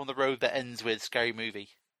first step on the road that ends with Scary Movie.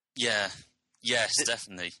 Yeah. Yes,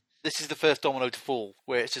 definitely. This is the first domino to fall,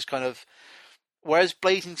 where it's just kind of... Whereas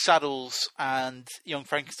Blazing Saddles and Young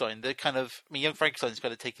Frankenstein, they're kind of... I mean, Young Frankenstein's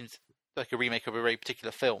kind of taken like a remake of a very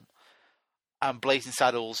particular film. And Blazing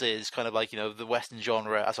Saddles is kind of like, you know, the Western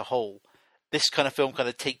genre as a whole. This kind of film kind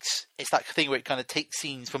of takes... It's that thing where it kind of takes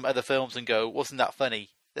scenes from other films and go, wasn't that funny?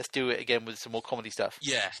 Let's do it again with some more comedy stuff.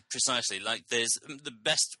 Yeah, precisely. Like, there's... The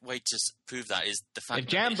best way to prove that is the fact They've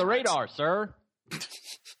jammed the radar, sir.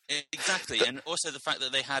 Exactly, and also the fact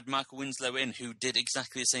that they had Michael Winslow in, who did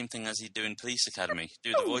exactly the same thing as he do in Police Academy.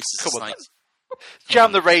 Do the voices. Come on, like...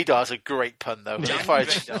 Jam the Radar's a great pun, though. Jam the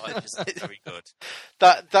Radar is very good.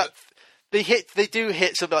 They do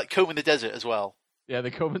hit something like Comb in the Desert as well. Yeah,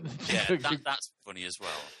 the Comb in the Desert. Yeah, that's funny as well.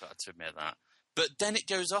 I've got to admit that. But then it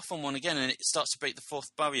goes off on one again, and it starts to break the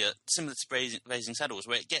fourth barrier, similar to Blazing Saddles,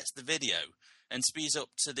 where it gets the video and speeds up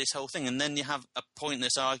to this whole thing, and then you have a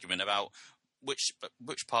pointless argument about which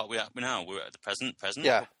part we're at now. We're at the present.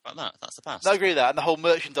 Yeah. What about that? That's the past. I agree with that, and the whole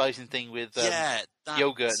merchandising thing with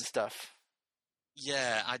yogurt and stuff.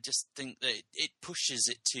 Yeah, I just think that it pushes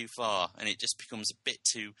it too far, and it just becomes a bit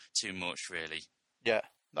too much, really. Yeah,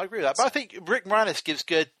 I agree with that. But I think Rick Moranis gives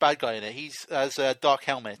good bad guy in it. He's as a Dark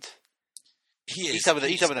Helmet. He is. He's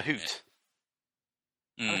having a hoot.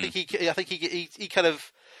 I think he kind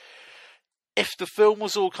of. If the film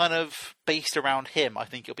was all kind of based around him, I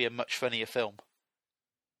think it'll be a much funnier film.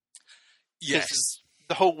 Yes,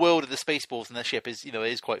 the whole world of the Spaceballs and their ship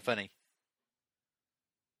is quite funny.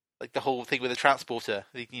 Like the whole thing with the transporter,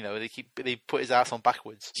 they put his ass on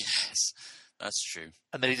backwards. Yes, that's true.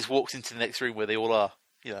 And then he just walks into the next room where they all are.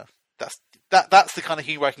 You know, that's the kind of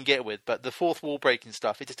humor I can get with. But the fourth wall breaking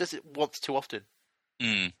stuff, it just does it once too often.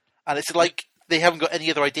 Mm. And it's like they haven't got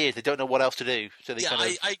any other ideas. They don't know what else to do. So they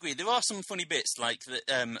I agree. There are some funny bits, like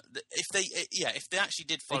if they actually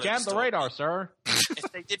did follow. They jammed the radar, sir.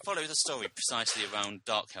 If they did follow the story precisely around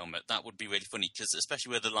Dark Helmet, that would be really funny. Because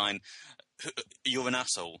especially with the line, "You're an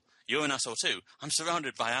asshole. You're an asshole too. I'm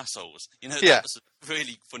surrounded by assholes." You know, that was a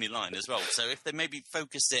really funny line as well. So if they maybe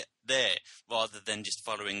focus it there rather than just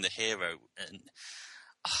following the hero, and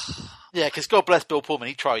yeah, because God bless Bill Pullman,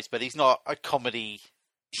 he tries, but he's not a comedy.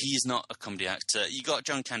 He's not a comedy actor. You got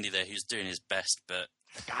John Candy there, who's doing his best, but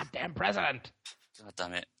the goddamn president. God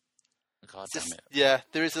damn it! God damn it! Yeah,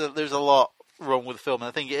 there's a lot wrong with the film, and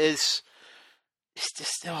I think it's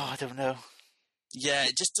just I don't know. Yeah,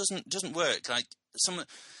 it just doesn't work. Like some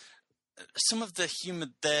of the humour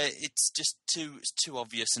there, it's just too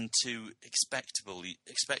obvious and too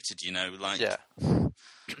expected. You know, like I'm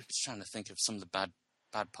just trying to think of some of the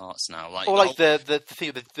bad parts now. Like the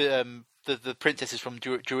thing the princess is from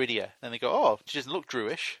Druidia, and they go, oh, she doesn't look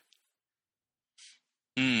Druish.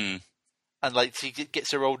 Mm. And like she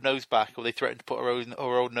gets her old nose back, or they threaten to put her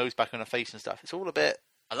old nose back on her face and stuff. It's all a bit.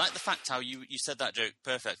 I like the fact how you said that joke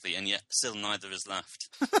perfectly, and yet still neither has laughed.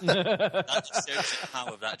 That just shows the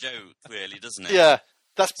power of that joke, really, doesn't it? Yeah,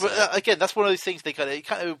 that's one of those things. It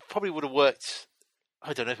kind of probably would have worked.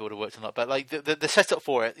 I don't know if it would have worked or not, but like the setup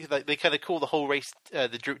for it, like they kind of call the whole race the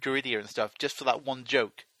Druidia and stuff just for that one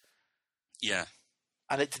joke. Yeah,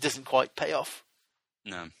 and it doesn't quite pay off.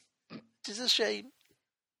 No, which is a shame.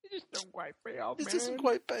 just don't quite pay off, It man. doesn't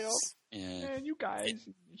quite pay off. Yeah. Man, you guys,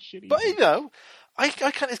 shitty. But you know, I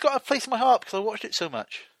can't. It's got a place in my heart because I watched it so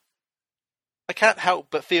much. I can't help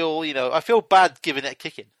but feel, I feel bad giving it a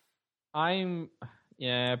kicking. I'm,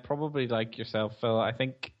 probably like yourself, Phil. I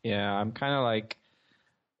think, I'm kind of like,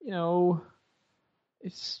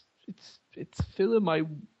 it's a film I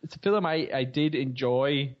did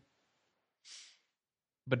enjoy,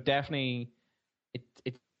 but definitely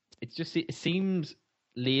it seems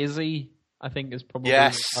lazy. I think is probably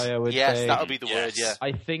how I would say. That would be the word. Yeah,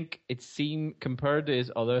 I think compared to his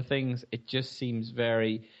other things, it just seems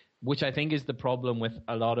very, which I think is the problem with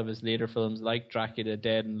a lot of his later films, like Dracula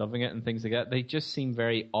Dead and Loving It and things like that. They just seem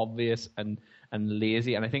very obvious and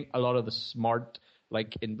lazy. And I think a lot of the smart,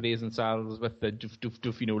 like in Blazing Saddles with the doof doof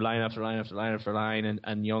doof, line after line after line after line,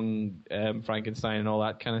 and Young Frankenstein and all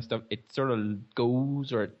that kind of stuff, it sort of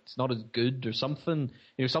goes, or it's not as good, or something.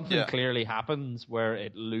 Something clearly happens where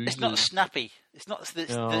it loses. It's not snappy. It's not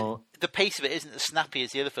the pace of it isn't as snappy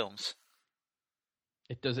as the other films.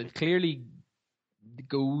 It does. It clearly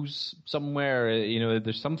goes somewhere.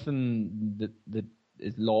 There's something that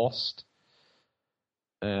is lost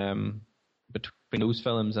between those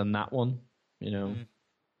films and that one. It's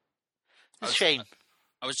a shame.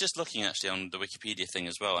 I was just looking actually on the Wikipedia thing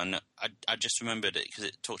as well, and I just remembered it because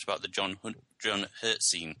it talked about the John Hurt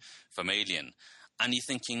scene from Alien, and you're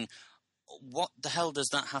thinking, what the hell does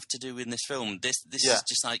that have to do in this film? This is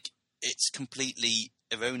just like, it's completely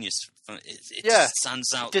erroneous. It just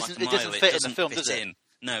stands out like a mile. It doesn't fit in the film, fit does it? in.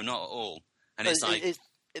 No, not at all. And it's like...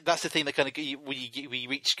 That's the thing that kind of we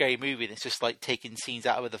reach Scary Movie, and it's just like taking scenes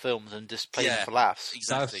out of other films and just playing them for laughs.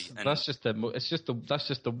 Exactly. That's just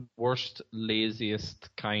the worst, laziest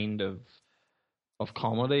kind of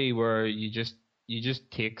comedy where you just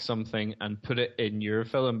take something and put it in your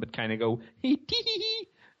film, but kind of go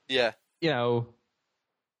yeah.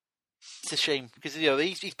 It's a shame because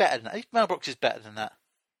he's better than that. Mel Brooks is better than that.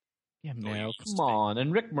 Yeah, Mel, come on,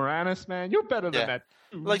 and Rick Moranis, man, you're better than that.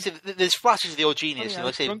 Like I said, there's flashes of the old genius. Like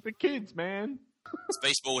I say, drunk the kids, man.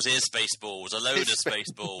 Spaceballs is Spaceballs. A load of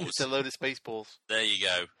Spaceballs. It's a load of Spaceballs. There you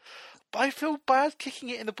go. But I feel bad kicking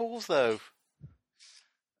it in the balls, though.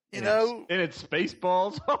 You know? And it's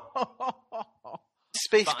Spaceballs.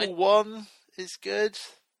 Spaceball 1 is good.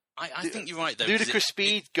 I think you're right, though. Ludicrous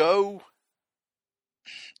Speed, go.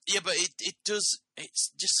 Yeah, but it just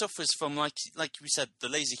suffers from, like we said, the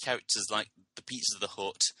lazy characters like the Pizza the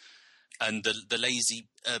Hut and the lazy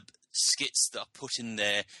skits that are put in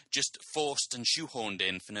there, just forced and shoehorned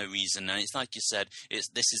in for no reason. And it's like you said,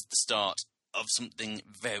 this is the start of something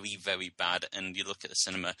very, very bad. And you look at the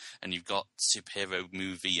cinema and you've got superhero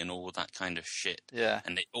movie and all that kind of shit. Yeah.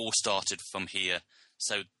 And it all started from here.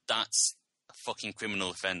 So that's a fucking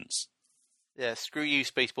criminal offence. Yeah, screw you,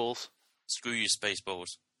 Spaceballs. Screw you,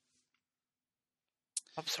 Spaceballs.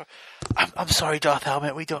 I'm sorry. I'm sorry, Darth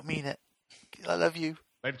Helmet. We don't mean it. I love you.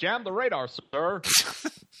 They've jammed the radar, sir.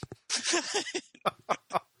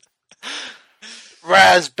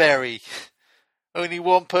 Raspberry. Only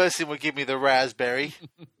one person would give me the raspberry.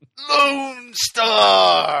 Lone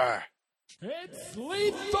Star. It's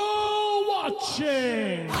lethal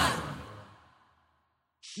watching.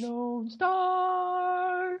 Lone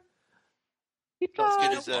Star. He Not as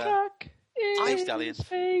good drives as, a truck in Stallion.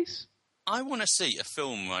 space. I want to see a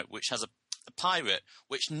film, right, which has a pirate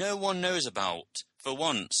which no one knows about for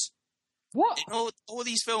once. What? In all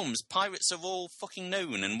these films, pirates are all fucking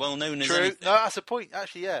known and well known as True. anything. No, that's a point.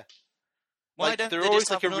 Actually, yeah. Why don't they're they always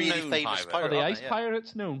just like a have an really unknown famous pirate? pirate. Are the aren't ice they?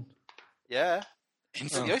 pirates known? Yeah. In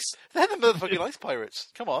Yeah. Yes. They're the motherfucking ice pirates.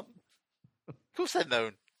 Come on. Of course they're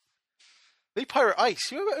known. They pirate ice.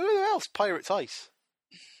 Who else pirates ice?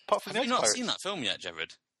 Apart from Have the you ice not pirates. seen that film yet,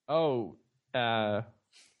 Jared? Oh,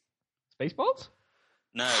 Spaceballs?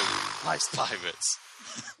 No, Ice Pirates.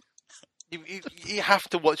 You have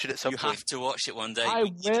to watch it at some You point. have to watch it one day. I We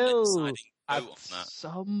need a will deciding at vote on that.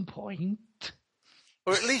 some point.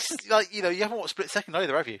 Or at least, you haven't watched Split Second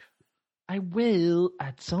either, have you? I will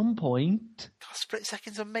at some point. God, Split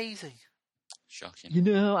Second's amazing.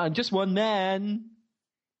 Shocking. I'm just one man.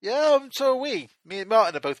 Yeah, so are we. Me and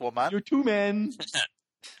Martin are both one man. You're two men.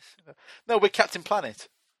 No, we're Captain Planet.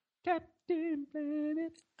 Captain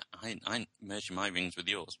Planet. I merging my rings with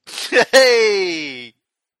yours. Hey!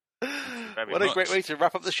 Very What a much. great way to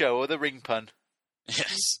wrap up the show with a ring pun.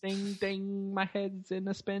 Yes. Ding ding, my head's in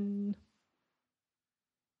a spin.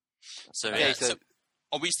 So, Okay, yeah, so- so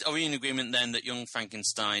are we in agreement then that Young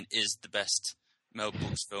Frankenstein is the best Mel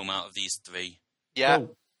Brooks film out of these three? Yeah.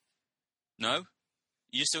 No?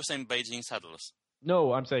 You're still saying Blazing Saddles?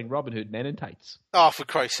 No, I'm saying Robin Hood, Men in Tights. Oh, for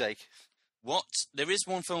Christ's sake. There is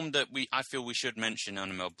one film that I feel we should mention on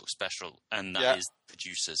a Mel Brooks special, and that is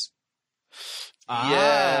Producers.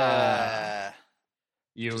 Yeah.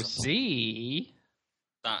 You see?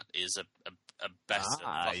 That is a better.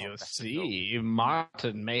 You see,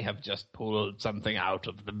 Martin may have just pulled something out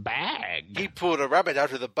of the bag. He pulled a rabbit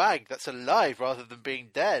out of the bag that's alive rather than being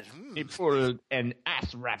dead. He pulled an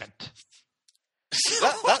ass rabbit.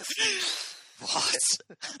 That's What?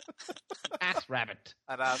 Ass rabbit.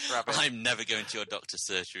 an ass rabbit. I'm never going to your doctor's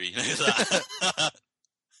surgery. You know that.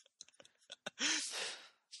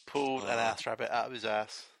 Pulled an ass rabbit out of his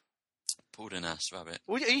ass. Pulled an ass rabbit.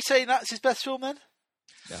 Are you saying that's his best film then?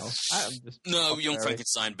 No, Young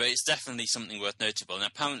Frankenstein, but it's definitely something worth notable. And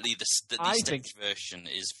apparently, the stage version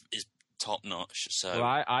is top notch. So,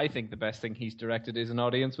 well, I think the best thing he's directed is An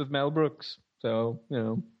Audience with Mel Brooks. So, you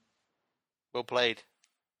know, well played.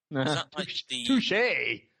 is that like touche.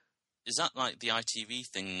 Is that like the ITV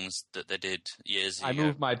things that they did years ago? I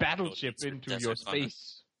moved my battleship into your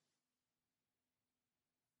space.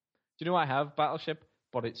 Do you know I have Battleship,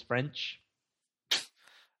 but it's French?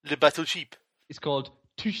 Le Battleship. It's called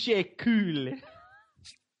Touche Cool.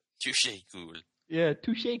 Touche cool. Yeah,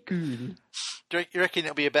 Touche Cool. Do you reckon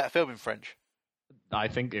it'll be a better film in French? I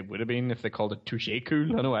think it would have been if they called it Touche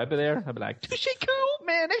Cool. I know I'd be there. I'd be like, Touche Cool,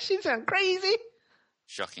 man, that shit sounds crazy.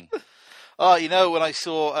 Shocking. Oh, you know, when I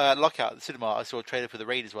saw Lockout at the cinema, I saw a trailer for The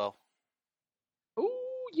Raid as well.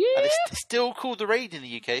 Oh, yeah. And it's still called The Raid in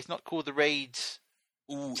the UK. It's not called The Raid's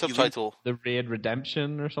subtitle. The Raid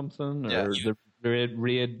Redemption or something? Yeah. Or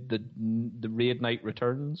the Raid Night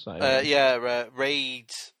Returns? Raid, Raid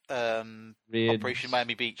Operation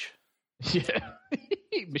Miami Beach. Yeah.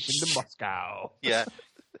 Mission to Moscow. Yeah.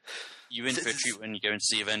 You're in for a treat when you go and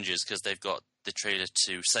see Avengers because they've got the trailer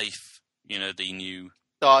to Safe. You know, the new...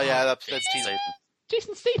 Oh, yeah, that's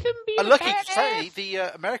Jason Statham being I'm lucky, apparently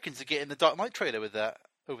the Americans are getting the Dark Knight trailer with that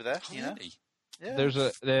over there. Oh, you know? really? Yeah.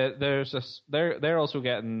 They're also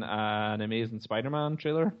getting an Amazing Spider-Man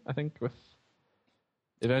trailer, I think, with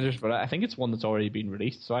Avengers, but I think it's one that's already been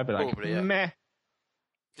released, so I'd be like, Probably, yeah. meh.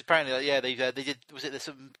 Apparently, they did. Was it there's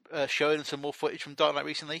some showing some more footage from Dark Knight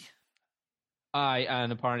recently? Aye,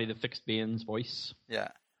 and apparently they fixed Bane's voice. Yeah,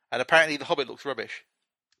 and apparently The Hobbit looks rubbish.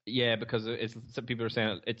 Yeah, because some people are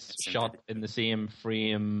saying it's shot in the same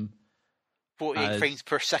frame. 48 frames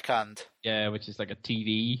per second. Yeah, which is like a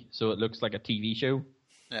TV, so it looks like a TV show.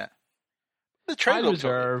 Yeah. The trailer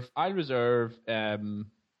I'll reserve the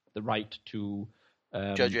right to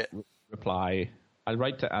judge it. Reply. I'll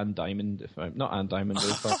write to Anne Diamond not Anne Diamond,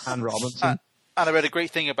 but Anne Robinson. And I read a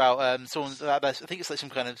great thing about someone's. I think it's like some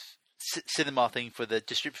kind of cinema thing for the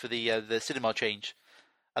cinema change,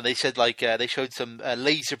 and they said they showed some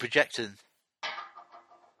laser projection.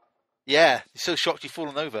 Yeah, you're so shocked you've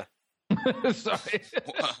fallen over. Sorry.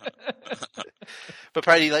 But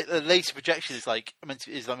apparently, the laser projection is meant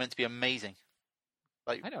to be amazing.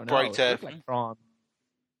 Like I don't know. brighter. It looks like Tron.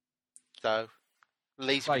 So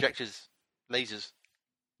laser projectors, lasers.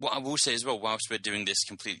 What I will say as well, whilst we're doing this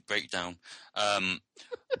complete breakdown,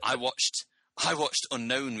 I watched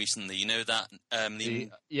Unknown recently. You know that The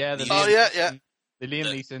Liam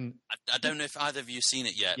Neeson. I don't know if either of you have seen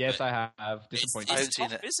it yet. Yes, I have. Disappointing. I haven't seen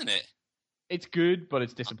tough, it. Isn't it? It's good, but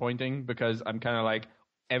it's disappointing because I'm kind of like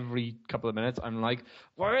every couple of minutes I'm like,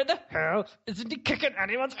 where the hell isn't he kicking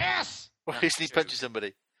anyone's ass? Why isn't he punching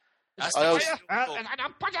somebody? That's I the always- thing.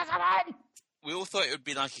 I'm punching someone. We all thought it would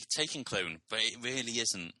be like a Taken clone, but it really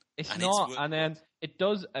isn't. It's And not, it's- and then it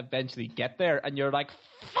does eventually get there, and you're like,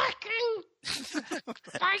 fuck you!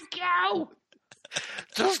 Thank you!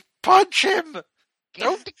 Just punch him! Get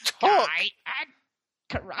Don't the talk! guy and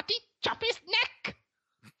karate chop his neck!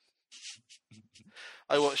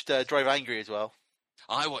 I watched Drive Angry as well.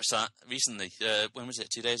 I watched that recently. When was it?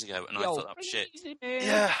 2 days ago, and I thought that was shit. crazy, man.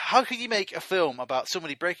 Yeah, how can you make a film about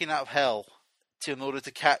somebody breaking out of hell in order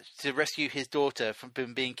to rescue his daughter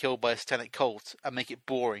from being killed by a satanic cult and make it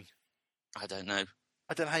boring? I don't know.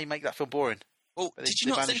 I don't know how you make that film boring. Well, But did they you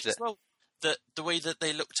not managed think as it. well that the way that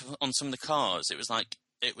they looked on some of the cars, it was like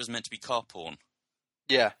it was meant to be car porn,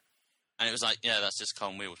 Yeah, and it was like, yeah, that's just car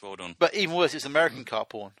and wheels. Well done. but even worse, it's American car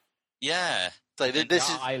porn. Yeah. So this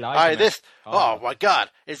is. I like this. American Oh my God!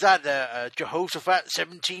 Is that a Jehoshaphat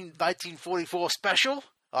 1944 special?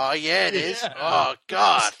 Oh yeah, it is. Yeah. Oh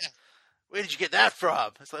God! Where did you get that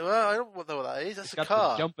from? It's like, well, I don't know what that is. That's It's a got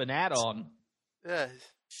car. the jumping add-on. Yeah, it's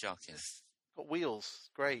Shocking. got wheels.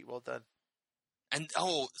 Great, well done. And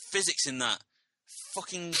physics in that.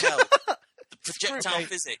 Fucking hell. The projectile Okay.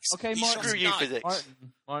 physics. Okay, He Martin. shot Screw you, a knife. physics.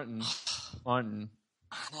 Martin. I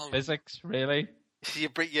know. Physics, really? You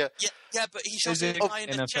bring your Yeah, but he shot a Physics guy in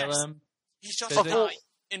in the a chest. film? He shot Physics. a guy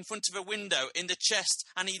in front of a window in the chest,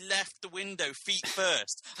 and he left the window feet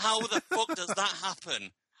first. How the fuck does that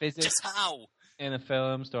happen? Physics Just how? in a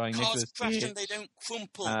film starring Cars Nicolas crash Cage. and they don't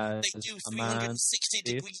crumple. as They do a man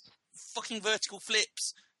 360-degree fucking vertical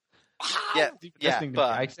flips. How? Yeah, Listening to me. but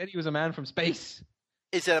I said he was a man from space.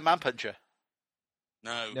 is it a man puncher?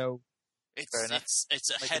 No. No. Fair enough. It's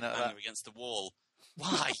a Make a note of headbanger that. against the wall.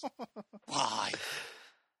 Why? Why?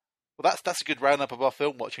 Well, that's a good roundup of our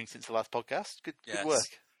film watching since the last podcast. Good Yes. work.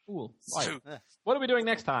 Cool. So, Right. What are we doing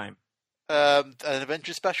next time? An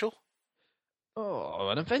Avengers special. Oh,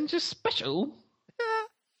 an Avengers special?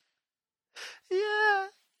 Yeah,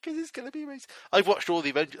 because it's going to be amazing. I've watched all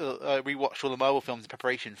the rewatched all the Marvel films in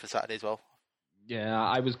preparation for Saturday as well. Yeah,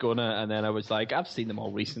 I was gonna, and then I was like, I've seen them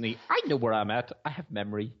all recently. I know where I'm at. I have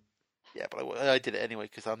memory. Yeah, but I did it anyway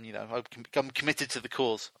because I'm committed to the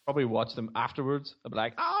cause. Probably watch them afterwards. I'll be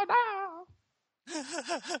like, oh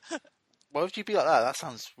no! Why would you be like that? That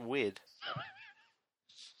sounds weird.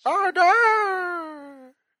 Oh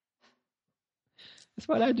no! That's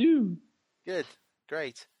what I do. Good,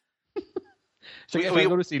 great. So if we- I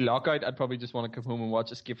go to see Lockout, I'd probably just want to come home and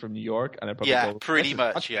watch Escape from New York, and I'd probably Yeah, go, pretty "This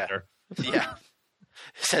is much, yeah. better." Yeah,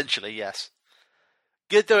 essentially, yes.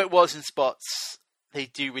 Good though it was in spots, they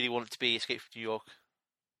do really want it to be Escape from New York,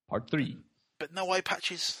 Part 3. but no eye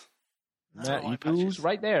patches. No That eye equals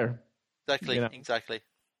right there. Exactly, You know. exactly.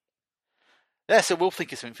 Yeah, so we'll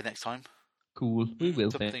think of something for next time. Cool. We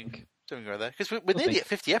will Something, think. something right there because we're We'll nearly think. at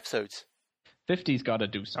 50 episodes. 50's got to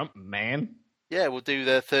do something, man. Yeah, we'll do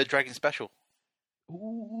the third Dragon special.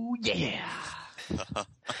 Ooh, yeah.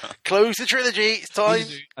 Close the trilogy. It's time.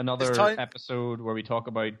 Another It's time. episode where we talk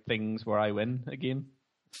about things where I win again.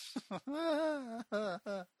 How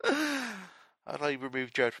do I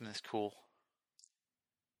remove Jared from this call?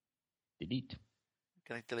 Delete.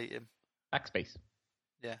 Can I delete him? Backspace.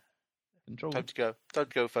 Yeah. Control. Time to go. Time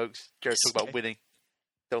to go, folks. Jared's talking about winning.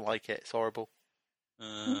 Don't like it. It's horrible.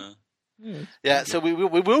 Yeah. Yeah, so we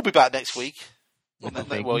will be back next week. With Well, a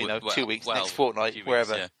thing. 2 weeks, well, next fortnight, 2 weeks,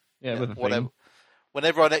 wherever. yeah. Yeah, with a whatever. thing.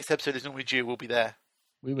 Whenever our next episode is normally due, we'll be there.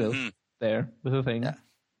 We will. Mhm. There, with a thing. Yeah.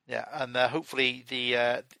 Yeah, and hopefully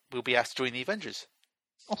we'll be asked to join the Avengers.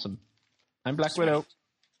 Awesome. I'm Black Widow.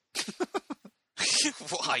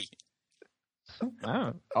 Why?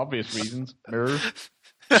 Ah, obvious reasons. Mirror.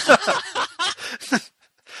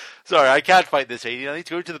 Sorry, I can't fight this, Aiden. I need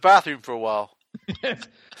to go to the bathroom for a while.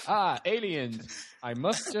 Aliens. I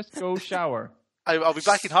must just go shower. I'll be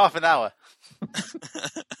back in half an hour.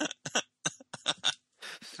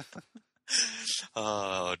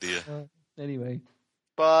 Oh dear. Anyway.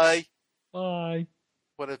 Bye. Bye.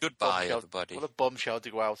 What a Goodbye, bombshell- everybody. What a bombshell to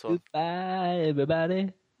go out on. Goodbye,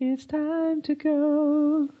 everybody. It's time to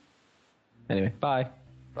go. Anyway, bye.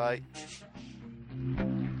 Bye.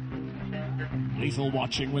 Lethal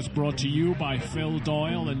Watching was brought to you by Phil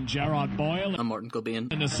Doyle and Gerard Boyle I'm Martin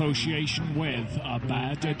Kilbean. in association with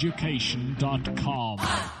abadeducation.com.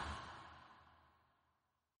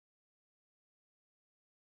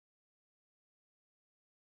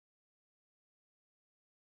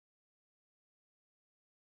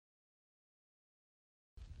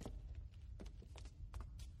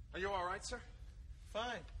 Are you all right, sir?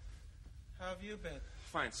 Fine. How have you been?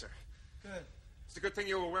 Fine, sir. Good. It's a good thing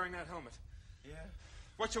you were wearing that helmet. Yeah.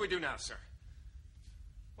 What shall we do now, sir?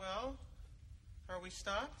 Well, are we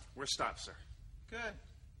stopped? We're stopped, sir. Good.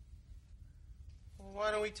 Well,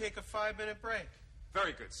 why don't we take a 5-minute break?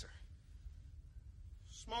 Very good, sir.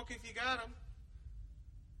 Smoke if you got 'em.